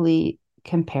actively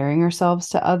comparing ourselves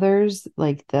to others,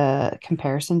 like the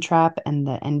comparison trap and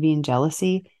the envy and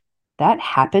jealousy. That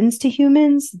happens to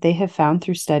humans. They have found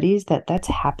through studies that that's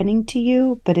happening to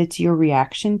you, but it's your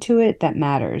reaction to it that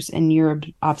matters and your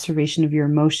observation of your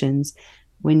emotions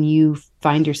when you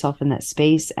find yourself in that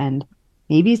space. And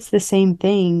maybe it's the same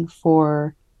thing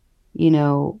for, you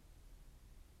know,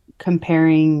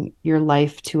 comparing your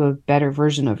life to a better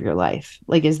version of your life.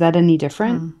 Like, is that any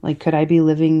different? Hmm. Like, could I be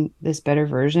living this better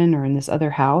version or in this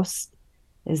other house?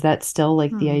 Is that still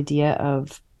like the Hmm. idea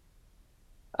of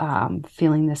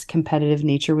feeling this competitive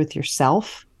nature with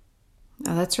yourself?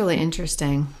 Oh, that's really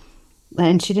interesting.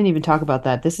 And she didn't even talk about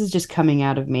that. This is just coming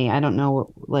out of me. I don't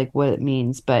know like what it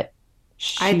means, but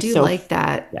I she's do so like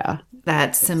yeah.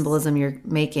 that It's symbolism you're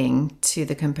making to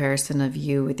the comparison of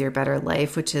you with your better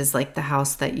life, which is like the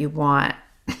house that you want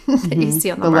that you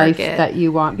see on the the life market. that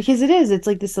you want because it is. It's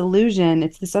like this illusion.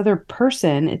 It's this other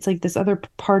person. It's like this other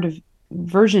part of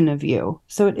version of you.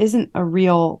 So it isn't a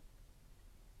real.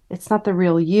 It's not the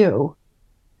real you.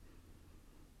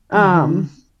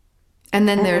 Um, And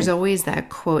then there's and always that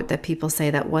quote that people say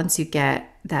that once you get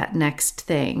that next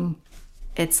thing,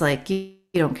 it's like you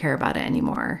don't care about it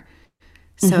anymore.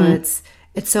 So mhm,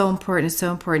 it's so important. It's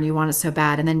so important. You want it so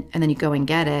bad, and then you go and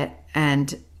get it,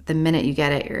 and the minute you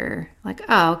get it, you're like,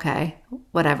 oh, okay,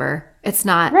 whatever. It's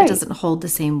not. It right doesn't hold the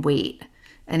same weight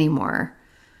anymore.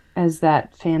 as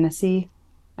that fantasy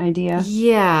idea.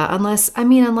 Yeah, unless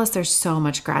there's so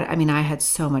much I mean, I had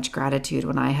so much gratitude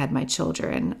when I had my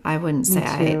children. I wouldn't Me say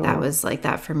I that too. was like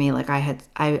that for me. Like I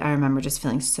remember just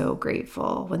feeling so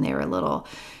grateful when they were little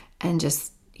and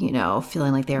just,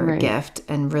 feeling like they were a Right. gift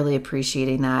and really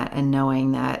appreciating that and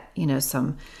knowing that,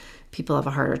 some people have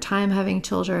a harder time having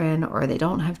children or they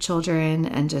don't have children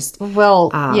and just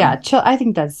Well, yeah, um I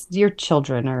think that's your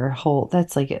children are whole.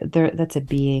 That's like that's a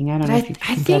being. I don't but know if you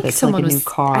I could compare think that to like a someone new was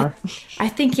car. I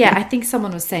think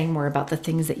someone was saying more about the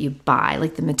things that you buy,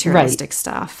 like the Right. materialistic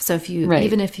stuff. So if you Right.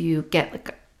 even if you get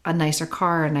like a nicer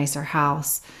car, a nicer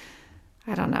house,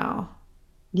 I don't know.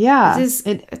 Yeah,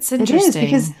 It's it is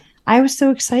because interesting. I was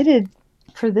so excited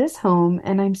for this home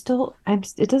and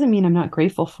it doesn't mean I'm not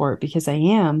grateful for it because I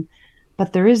am,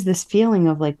 but there is this feeling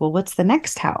of like, well, what's the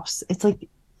next house? It's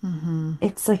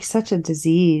like such a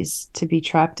disease to be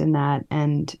trapped in that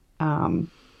and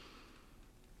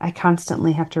I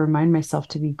constantly have to remind myself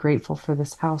to be grateful for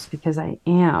this house because I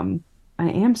am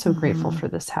so grateful for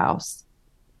this house.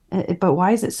 But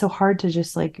why is it so hard to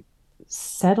just like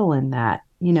settle in that,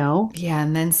 you know? Yeah,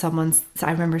 and then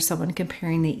I remember someone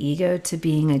comparing the ego to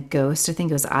being a ghost. I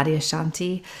think it was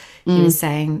Adyashanti. He was Mm,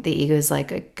 saying the ego is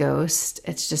like a ghost.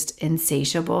 It's just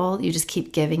insatiable. You just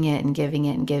keep giving it and giving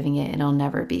it and giving it, and it'll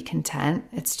never be content.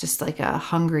 It's just like a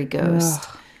hungry ghost.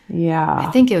 ugh, I yeah.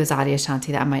 think it was Adyashanti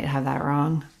that I might have that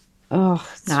wrong. Ugh,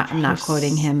 it's Not I'm probably not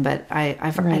quoting him, but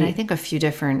and I right. think a few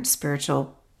different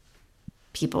spiritual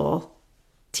people,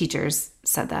 teachers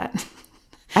said that.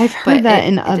 I've heard But that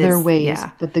in it other is, ways,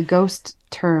 yeah. but the ghost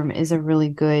term is a really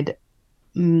good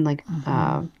like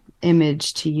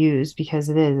image to use because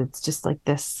it's just like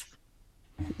this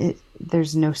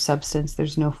there's no substance,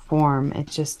 there's no form.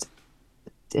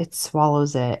 It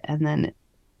swallows it and then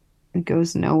it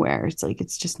goes nowhere. It's like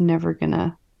it's just never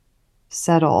gonna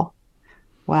settle.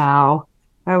 Wow.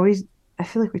 I always I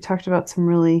feel like we talked about some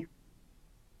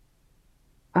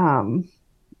um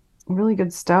really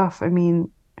good stuff. I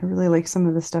mean, I really like some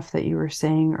of the stuff that you were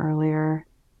saying earlier,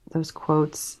 those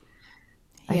quotes.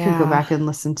 I could go Yeah. back and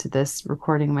listen to this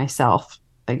recording myself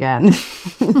again.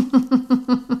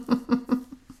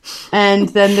 And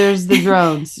then there's the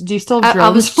drones. Do you still have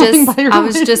drones flying by I your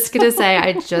was just window? gonna say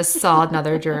I just saw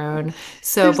another drone.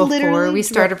 So There's before literally we drone.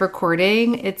 started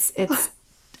recording, it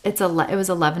was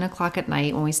 11 o'clock at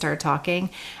night when we started talking,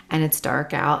 and it's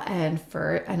dark out. And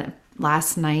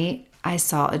last night I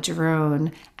saw a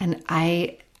drone, and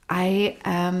I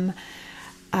am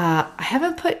I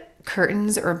haven't put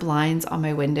curtains or blinds on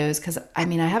my windows because I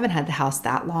mean I haven't had the house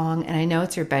that long and I know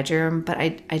it's your bedroom, but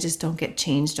I just don't get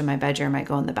changed in my bedroom. I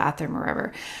go in the bathroom or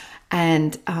wherever.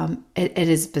 And it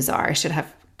is bizarre. I should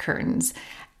have curtains.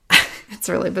 It's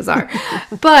really bizarre.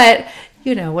 But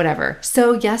whatever.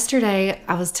 So yesterday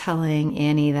I was telling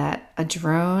Annie that a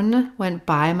drone went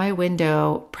by my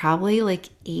window, probably like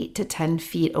 8 to 10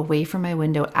 feet away from my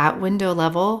window at window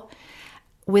level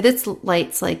with its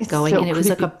lights like It's going, so and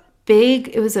creepy.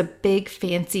 it was a big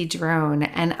fancy drone,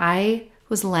 and I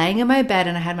was laying in my bed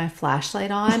and I had my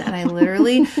flashlight on and I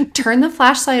literally turned the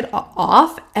flashlight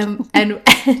off and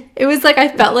it was like I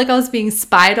felt like I was being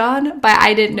spied on by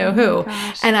I didn't know Oh my who.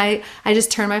 gosh. And I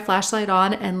just turned my flashlight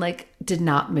on and like did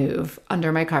not move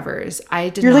under my covers. I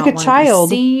did You're like a not want to be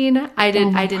child. seen. Oh I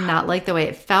my did God. not like the way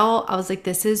it felt. I was like,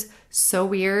 this is so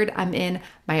weird. I'm in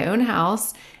my own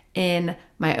house in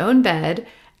my own bed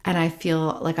and I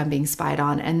feel like I'm being spied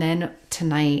on. And then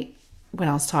tonight when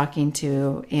I was talking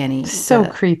to Annie, So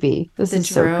creepy. This the is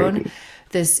so drone, creepy.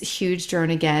 this huge drone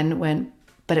again went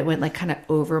but it went like kind of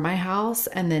over my house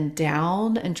and then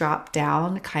down and dropped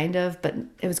down kind of, but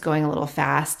it was going a little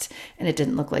fast and it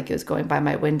didn't look like it was going by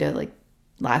my window like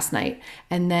last night.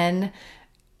 And then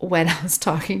when I was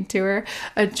talking to her,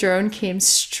 a drone came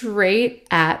straight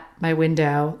at my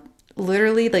window,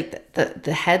 literally like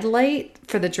the headlight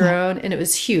for the drone, and it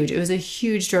was huge. It was a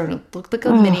huge drone. It looked like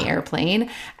a mini airplane,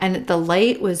 and the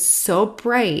light was so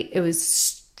bright. It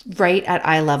was right at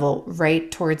eye level, right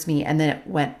towards me, and then it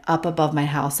went up above my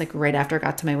house, like right after it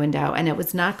got to my window, and it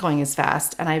was not going as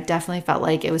fast, and I definitely felt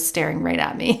like it was staring right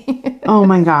at me. Oh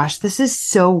my gosh, this is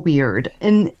so weird.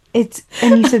 And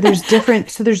you said there's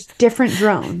different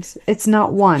drones. It's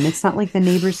not one. It's not like the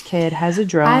neighbor's kid has a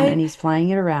drone and I he's flying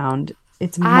it around.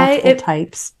 It's I multiple it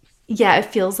types. Yeah, it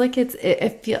feels like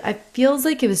it feels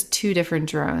like it was two different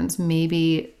drones,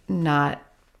 maybe not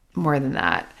more than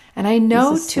that. And I This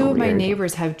know is two so of my weird.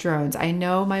 neighbors have drones. I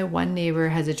know my one neighbor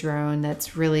has a drone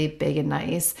that's really big and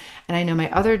nice, and I know my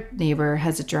other neighbor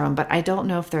has a drone, but I don't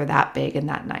know if they're that big and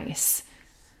that nice.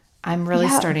 I'm really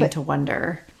Yeah, starting but to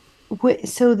wonder. what,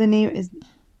 so the name is,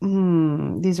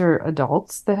 these are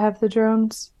adults that have the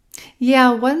drones?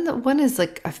 Yeah, one is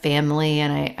like a family,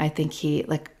 and I think he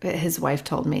like his wife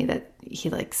told me that he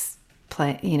likes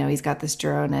play. He's got this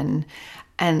drone, and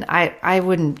I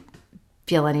wouldn't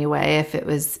feel any way if it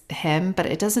was him, but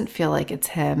it doesn't feel like it's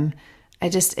him.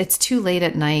 It's too late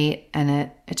at night, and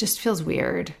it just feels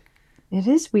weird. It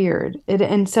is weird.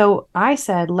 And so I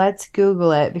said, let's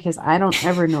Google it because I don't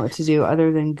ever know what to do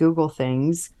other than Google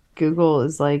things. Google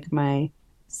is like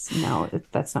no,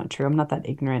 that's not true. I'm not that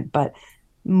ignorant, but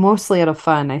mostly out of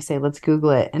fun, I say, let's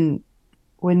Google it. And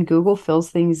when Google fills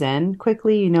things in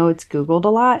quickly, it's Googled a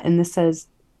lot. And this says,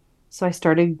 so I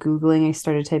started Googling, I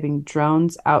started typing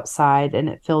drones outside, and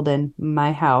it filled in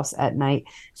my house at night.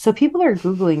 So people are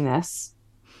Googling this,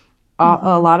 a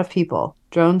Hmm. lot of people,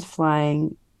 drones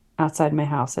flying outside my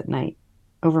house at night,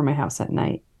 over my house at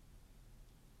night.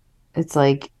 It's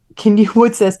like,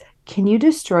 what's this? Can you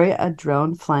destroy a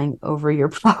drone flying over your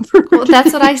Well,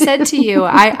 that's what I said property? to you.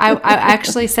 I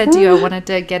actually said to you I wanted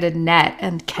to get a net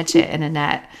and catch it in a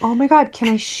net. Oh my God, can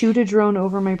I shoot a drone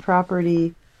over my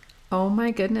property? Oh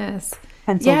my goodness.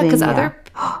 Yeah, because Pennsylvania.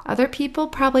 other people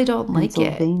probably don't like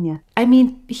it. Pennsylvania. I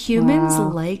mean, humans Wow.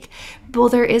 like, well,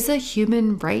 there is a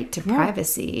human right to Yeah,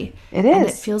 privacy, it and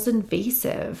it is. feels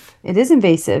invasive, It is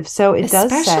invasive. So it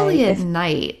does say especially at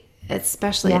night.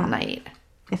 Especially at yeah, night.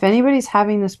 if anybody's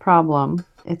having this problem,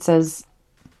 it says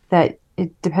that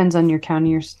it depends on your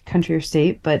county or country or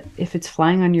state, but if it's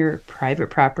flying on your private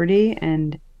property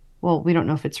and, well, we don't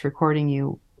know if it's recording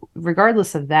you,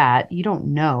 regardless of that, you don't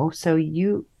know. So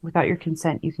without your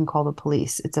consent, you can call the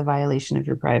police. It's a violation of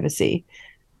your privacy.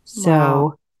 Wow.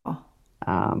 So,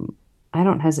 um, I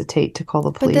don't hesitate to call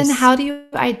the But then police. how do you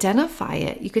identify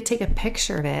it? You could take a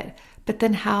picture of it, but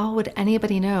then how would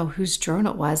anybody know whose drone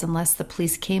it was unless the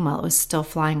police came while it was still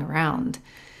flying around?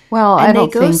 Well, I And they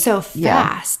don't go think, so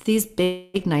yeah, fast. These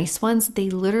big, nice ones, they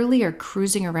literally are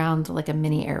cruising around like a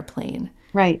mini airplane.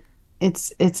 right.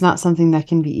 It's not something that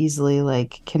can be easily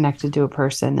like connected to a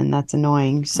person, and that's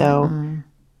annoying. So, Mm-mm.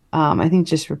 I think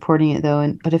just reporting it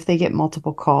though, but if they get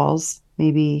multiple calls,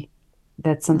 maybe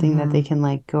that's something that they Mm-hmm. can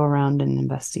like go around and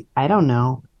investigate. I don't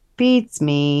know. Beats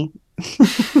me.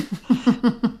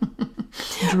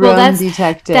 Well, Drone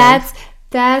detective. that's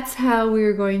that's how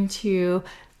we're going to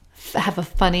have a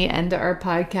funny end to our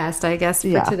podcast, I guess, for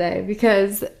Yeah. today,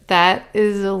 because that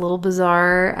is a little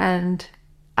bizarre and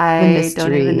The I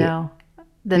don't even mystery. know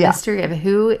the Yeah. mystery of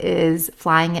who is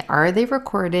flying it. Are they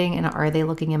recording and are they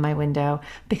looking in my window?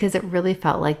 Because it really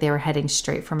felt like they were heading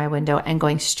straight for my window and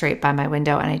going straight by my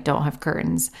window, and I don't have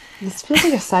curtains. This feels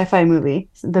like a sci-fi movie.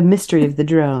 The mystery of the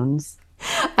drones.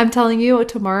 I'm telling you,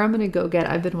 tomorrow I'm going to go get,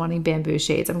 I've been wanting bamboo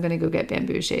shades. I'm going to go get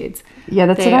bamboo shades. Yeah,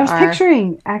 that's what They I was are,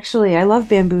 picturing. Actually, I love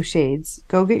bamboo shades.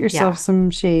 Go get yourself yeah. some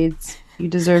shades. You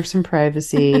deserve some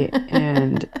privacy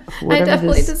and I whatever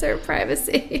definitely this deserve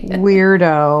privacy.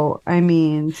 weirdo. I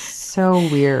mean, so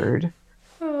weird.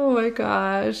 Oh my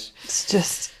gosh. It's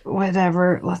just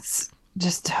whatever. Let's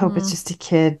just hope it's just a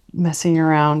kid messing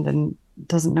around and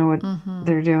doesn't know what Mm-hmm.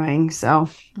 they're doing. So,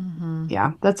 Mm-hmm.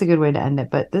 yeah, that's a good way to end it.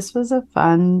 But this was a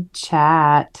fun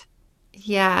chat.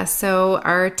 Yeah, so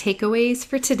our takeaways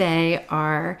for today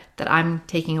are that I'm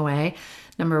taking away.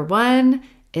 Number one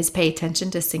is pay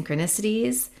attention to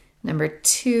synchronicities. Number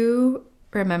two,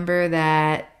 remember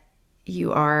that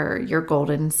you are your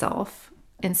golden self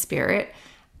in spirit.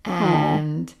 Oh,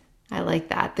 And I like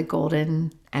that, the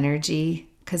golden energy,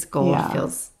 because gold yeah.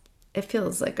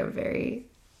 feels like a very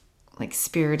like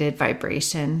spirited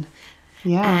vibration.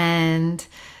 Yeah. And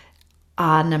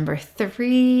number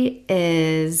three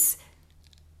is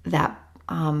that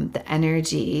the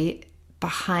energy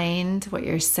behind what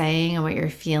you're saying and what you're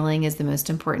feeling is the most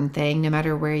important thing, no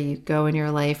matter where you go in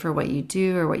your life or what you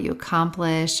do or what you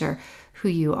accomplish or who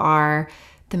you are.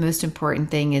 The most important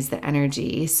thing is the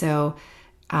energy. So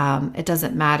it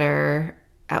doesn't matter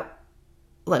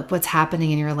like what's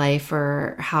happening in your life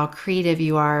or how creative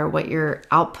you are, what your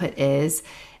output is.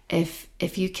 If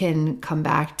you can come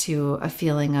back to a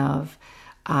feeling of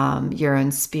your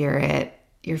own spirit,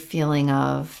 your feeling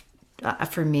of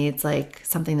for me, it's like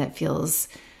something that feels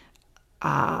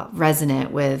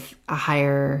resonant with a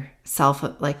higher self,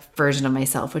 like version of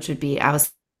myself, which would be, I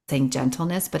was saying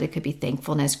gentleness, but it could be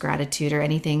thankfulness, gratitude, or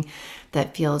anything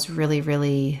that feels really,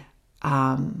 really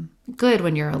good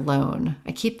when you're alone.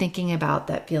 I keep thinking about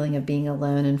that feeling of being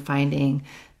alone and finding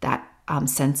that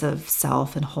sense of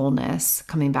self and wholeness,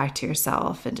 coming back to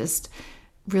yourself and just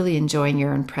really enjoying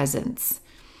your own presence.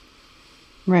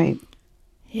 Right.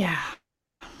 Yeah.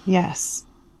 Yes.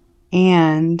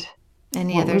 And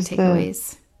Any what other was the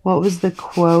takeaways? what was the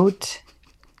quote?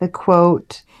 The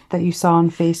quote that you saw on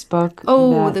Facebook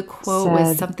Oh, that the quote was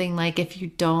said, something like if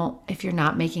you're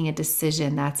not making a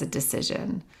decision, that's a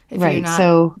decision. If you're right. not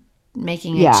So,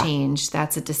 making a yeah, change,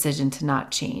 that's a decision to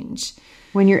not change.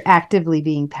 when you're actively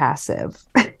being passive.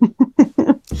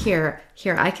 Here,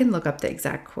 I can look up the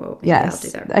exact quote. Maybe I'll do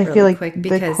Yes, that I feel really like quick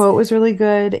the because, quote was really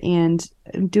good, and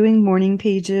doing morning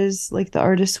pages like the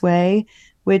artist's way,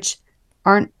 which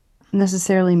aren't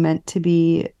necessarily meant to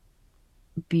be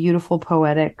beautiful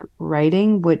poetic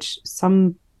writing, which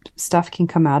some stuff can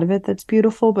come out of it that's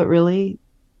beautiful, but really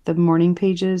the morning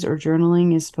pages or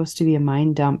journaling is supposed to be a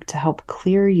mind dump to help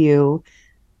clear you,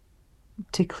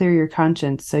 to clear your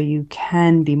conscience so you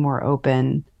can be more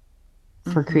open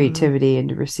for mhm. creativity and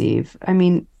to receive. I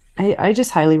mean, I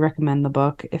just highly recommend the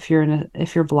book if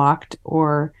you're blocked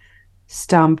or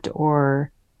stumped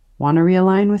or want to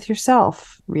realign with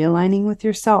yourself, realigning with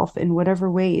yourself in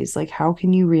whatever ways. Like, how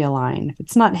can you realign? If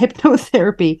it's not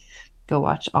hypnotherapy, go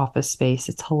watch Office Space.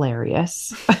 It's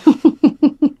hilarious.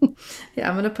 Yeah,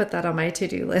 I'm gonna put that on my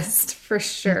to-do list for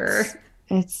it's sure.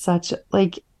 it's such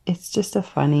like it's just a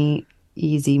funny,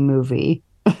 easy movie.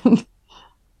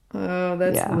 Oh,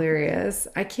 that's Yeah. hilarious.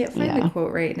 I can't find the Yeah.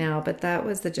 quote right now, but that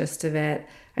was the gist of it.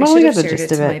 I Well, should we have got the shared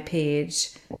gist it of to my it.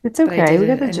 page, It's but I okay. We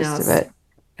got didn't, the and gist now of it.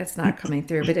 it's not coming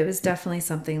through. But it was definitely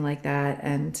something like that.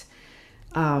 And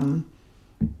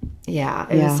yeah,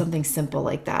 it was Yeah. something simple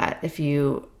like that. If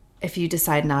you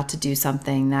decide not to do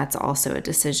something, that's also a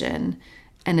decision.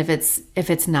 And if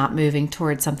it's not moving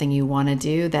towards something you want to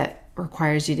do that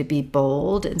requires you to be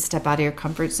bold and step out of your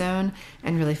comfort zone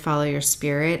and really follow your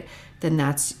spirit, then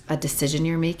that's a decision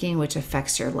you're making which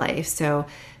affects your life. So,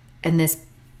 and this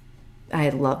I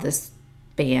love this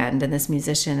band and this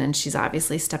musician, and she's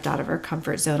obviously stepped out of her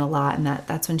comfort zone a lot, and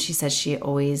that's when she says she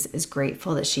always is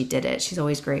grateful that she did it. She's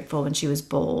always grateful when she was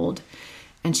bold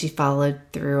and she followed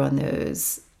through on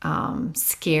those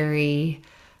scary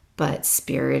but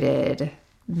spirited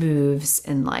moves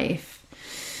in life.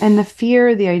 And the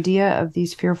fear, the idea of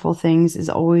these fearful things is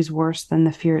always worse than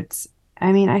the fear it's,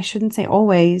 I mean, I shouldn't say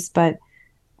always, but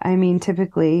I mean,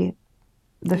 typically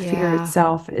the fear Yeah.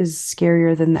 itself is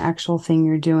scarier than the actual thing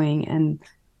you're doing. And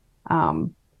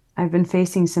um, I've been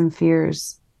facing some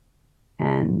fears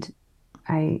and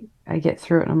I get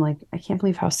through it and I'm like, I can't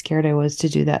believe how scared I was to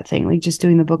do that thing. Like just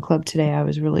doing the book club today, I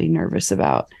was really nervous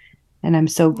about. And I'm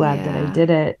so glad that I Yeah. did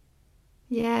it.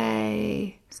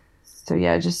 Yay. So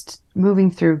yeah, just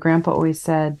moving through. Grandpa always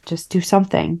said, just do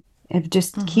something. If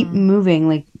just keep moving,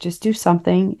 like just do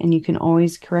something and you can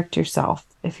always correct yourself.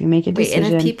 If you make a Wait, and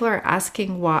if decision, people are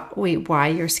asking why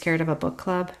you're scared of a book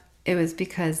club, it was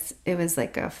because it was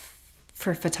like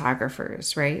for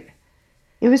photographers, right?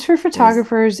 it was for It was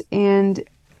photographers and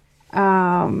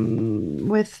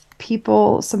with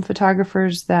people, some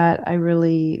photographers that I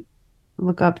really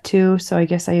look up to. So I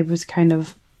guess I was kind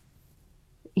of,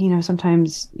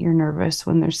 sometimes you're nervous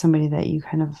when there's somebody that you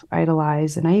kind of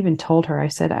idolize. And I even told her, I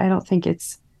said, I don't think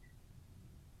it's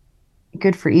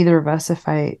good for either of us if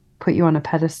I put you on a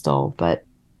pedestal, but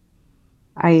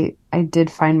I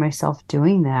did find myself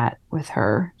doing that with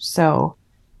her. So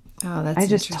oh, I that's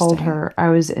just told interesting. her I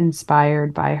was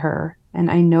inspired by her and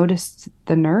I noticed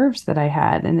the nerves that I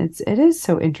had and it is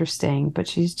so interesting, but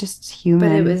she's just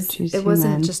But it human. was She's it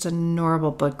wasn't human. just a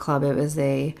normal book club. It was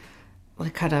a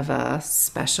like kind of a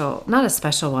special, not a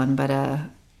special one, but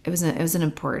it was an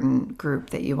important group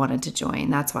that you wanted to join.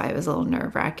 That's why it was a little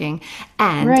nerve wracking.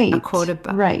 And Right.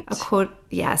 a Right. quote,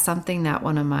 yeah, something that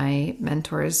one of my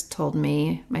mentors told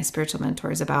me, my spiritual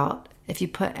mentors, about if you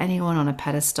put anyone on a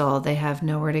pedestal, they have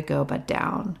nowhere to go but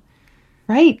down.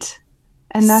 Right.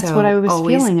 And that's what I So was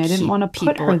always feeling. I didn't want to keep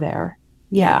put her people, there.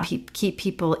 yeah, Yeah. keep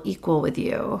people equal with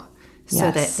you so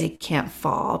that Yes. they can't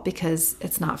fall, because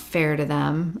it's not fair to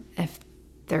them if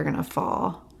they're going to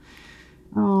fall.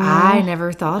 I Oh,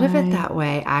 never thought of it I, that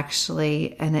way,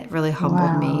 actually, and it really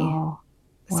humbled me. wow.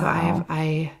 So Wow.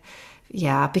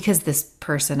 yeah, because this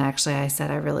person, actually, I said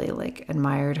I really like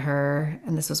admired her,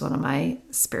 and this was one of my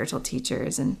spiritual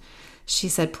teachers, and she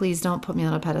said, please don't put me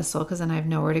on a pedestal, because then I have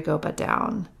nowhere to go but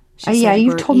down. She Yeah, said,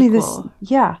 you've we're told me this. equal.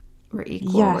 Yeah. We're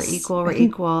equal. We're Yes. equal. I We're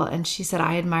think, equal. And she said,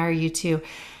 I admire you too.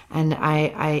 And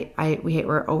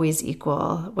we're always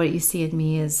equal. What you see in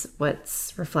me is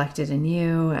what's reflected in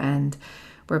you. And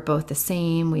we're both the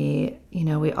same. We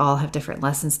all have different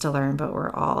lessons to learn, but we're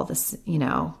all this,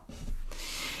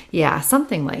 yeah,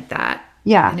 something like that.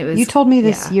 yeah, And it you was, told me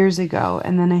this yeah, years ago.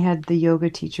 And then I had the yoga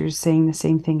teachers saying the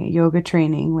same thing at yoga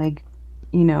training. Like,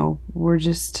 we're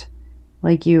just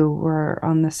like you, we're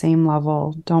on the same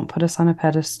level. Don't put us on a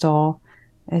pedestal.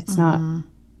 It's not,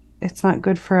 it's not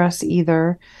good for us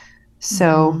either.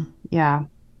 So, yeah.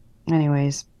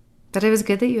 Anyways. but it was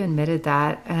good that you admitted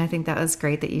that. And I think that was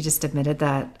great that you just admitted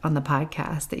that on the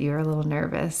podcast, that you were a little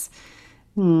nervous.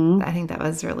 Hmm. I think that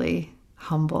was really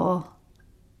humble.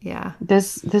 Yeah.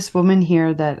 This woman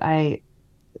here that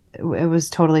it was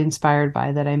totally inspired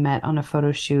by, that I met on a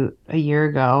photo shoot a year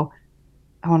ago.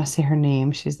 I want to say her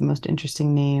name. She's the most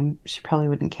interesting name. She probably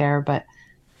wouldn't care, but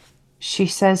she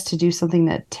says to do something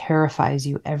that terrifies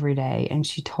you every day, and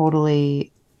she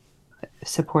totally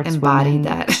supports Embodied women.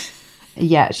 that.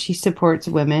 Yeah, she supports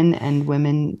women, and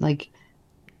women like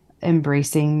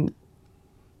embracing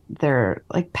their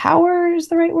like power is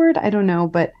the right word. I don't know,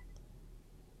 but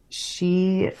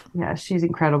yeah, she's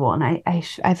incredible. And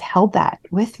I've held that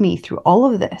with me through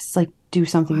all of this. Like, do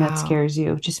something that Wow. scares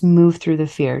you. Just move through the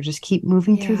fear. Just keep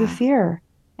moving through the Yeah. fear.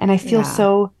 And I feel Yeah.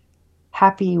 so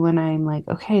happy when I'm like,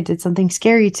 okay, I did something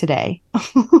scary today.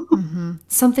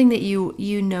 Something that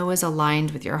you know is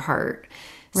aligned with your heart.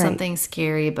 Right. Something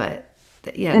scary, but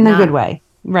yeah, In a good not, way.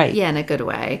 Right. yeah, in a good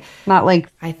way, Not like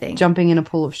I think. jumping in a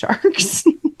pool of sharks.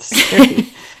 Scary.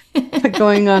 But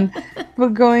going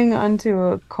on to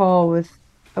a call with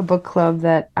a book club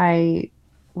that I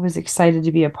was excited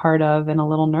to be a part of, and a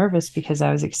little nervous because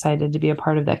I was excited to be a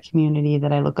part of that community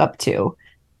that I look up to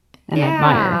and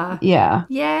admire. Yeah.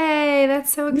 Yeah. Yay,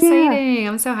 that's so Yeah. exciting.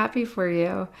 I'm so happy for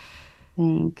you.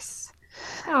 Thanks.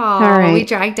 All Oh, well, we right.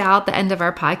 dragged out the end of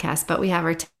our podcast, but we have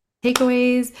our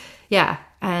takeaways. Yeah.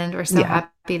 And we're so Yeah.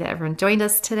 happy that everyone joined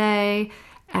us today.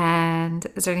 And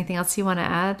is there anything else you want to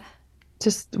add?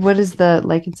 Just what is the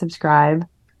like and subscribe?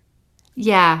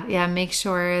 Yeah. Yeah. Make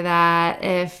sure that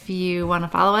if you want to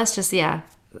follow us, just, yeah,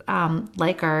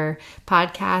 like our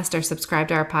podcast or subscribe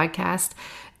to our podcast.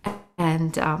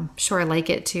 And sure, like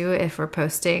it too if we're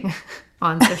posting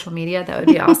on social media. That would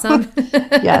be awesome.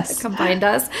 Yes. Combined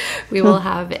us, we will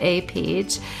have a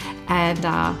page. And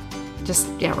just,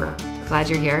 yeah, we're glad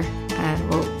you're here. And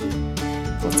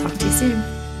we'll talk to you soon.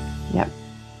 Yep.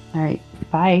 All right.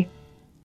 Bye.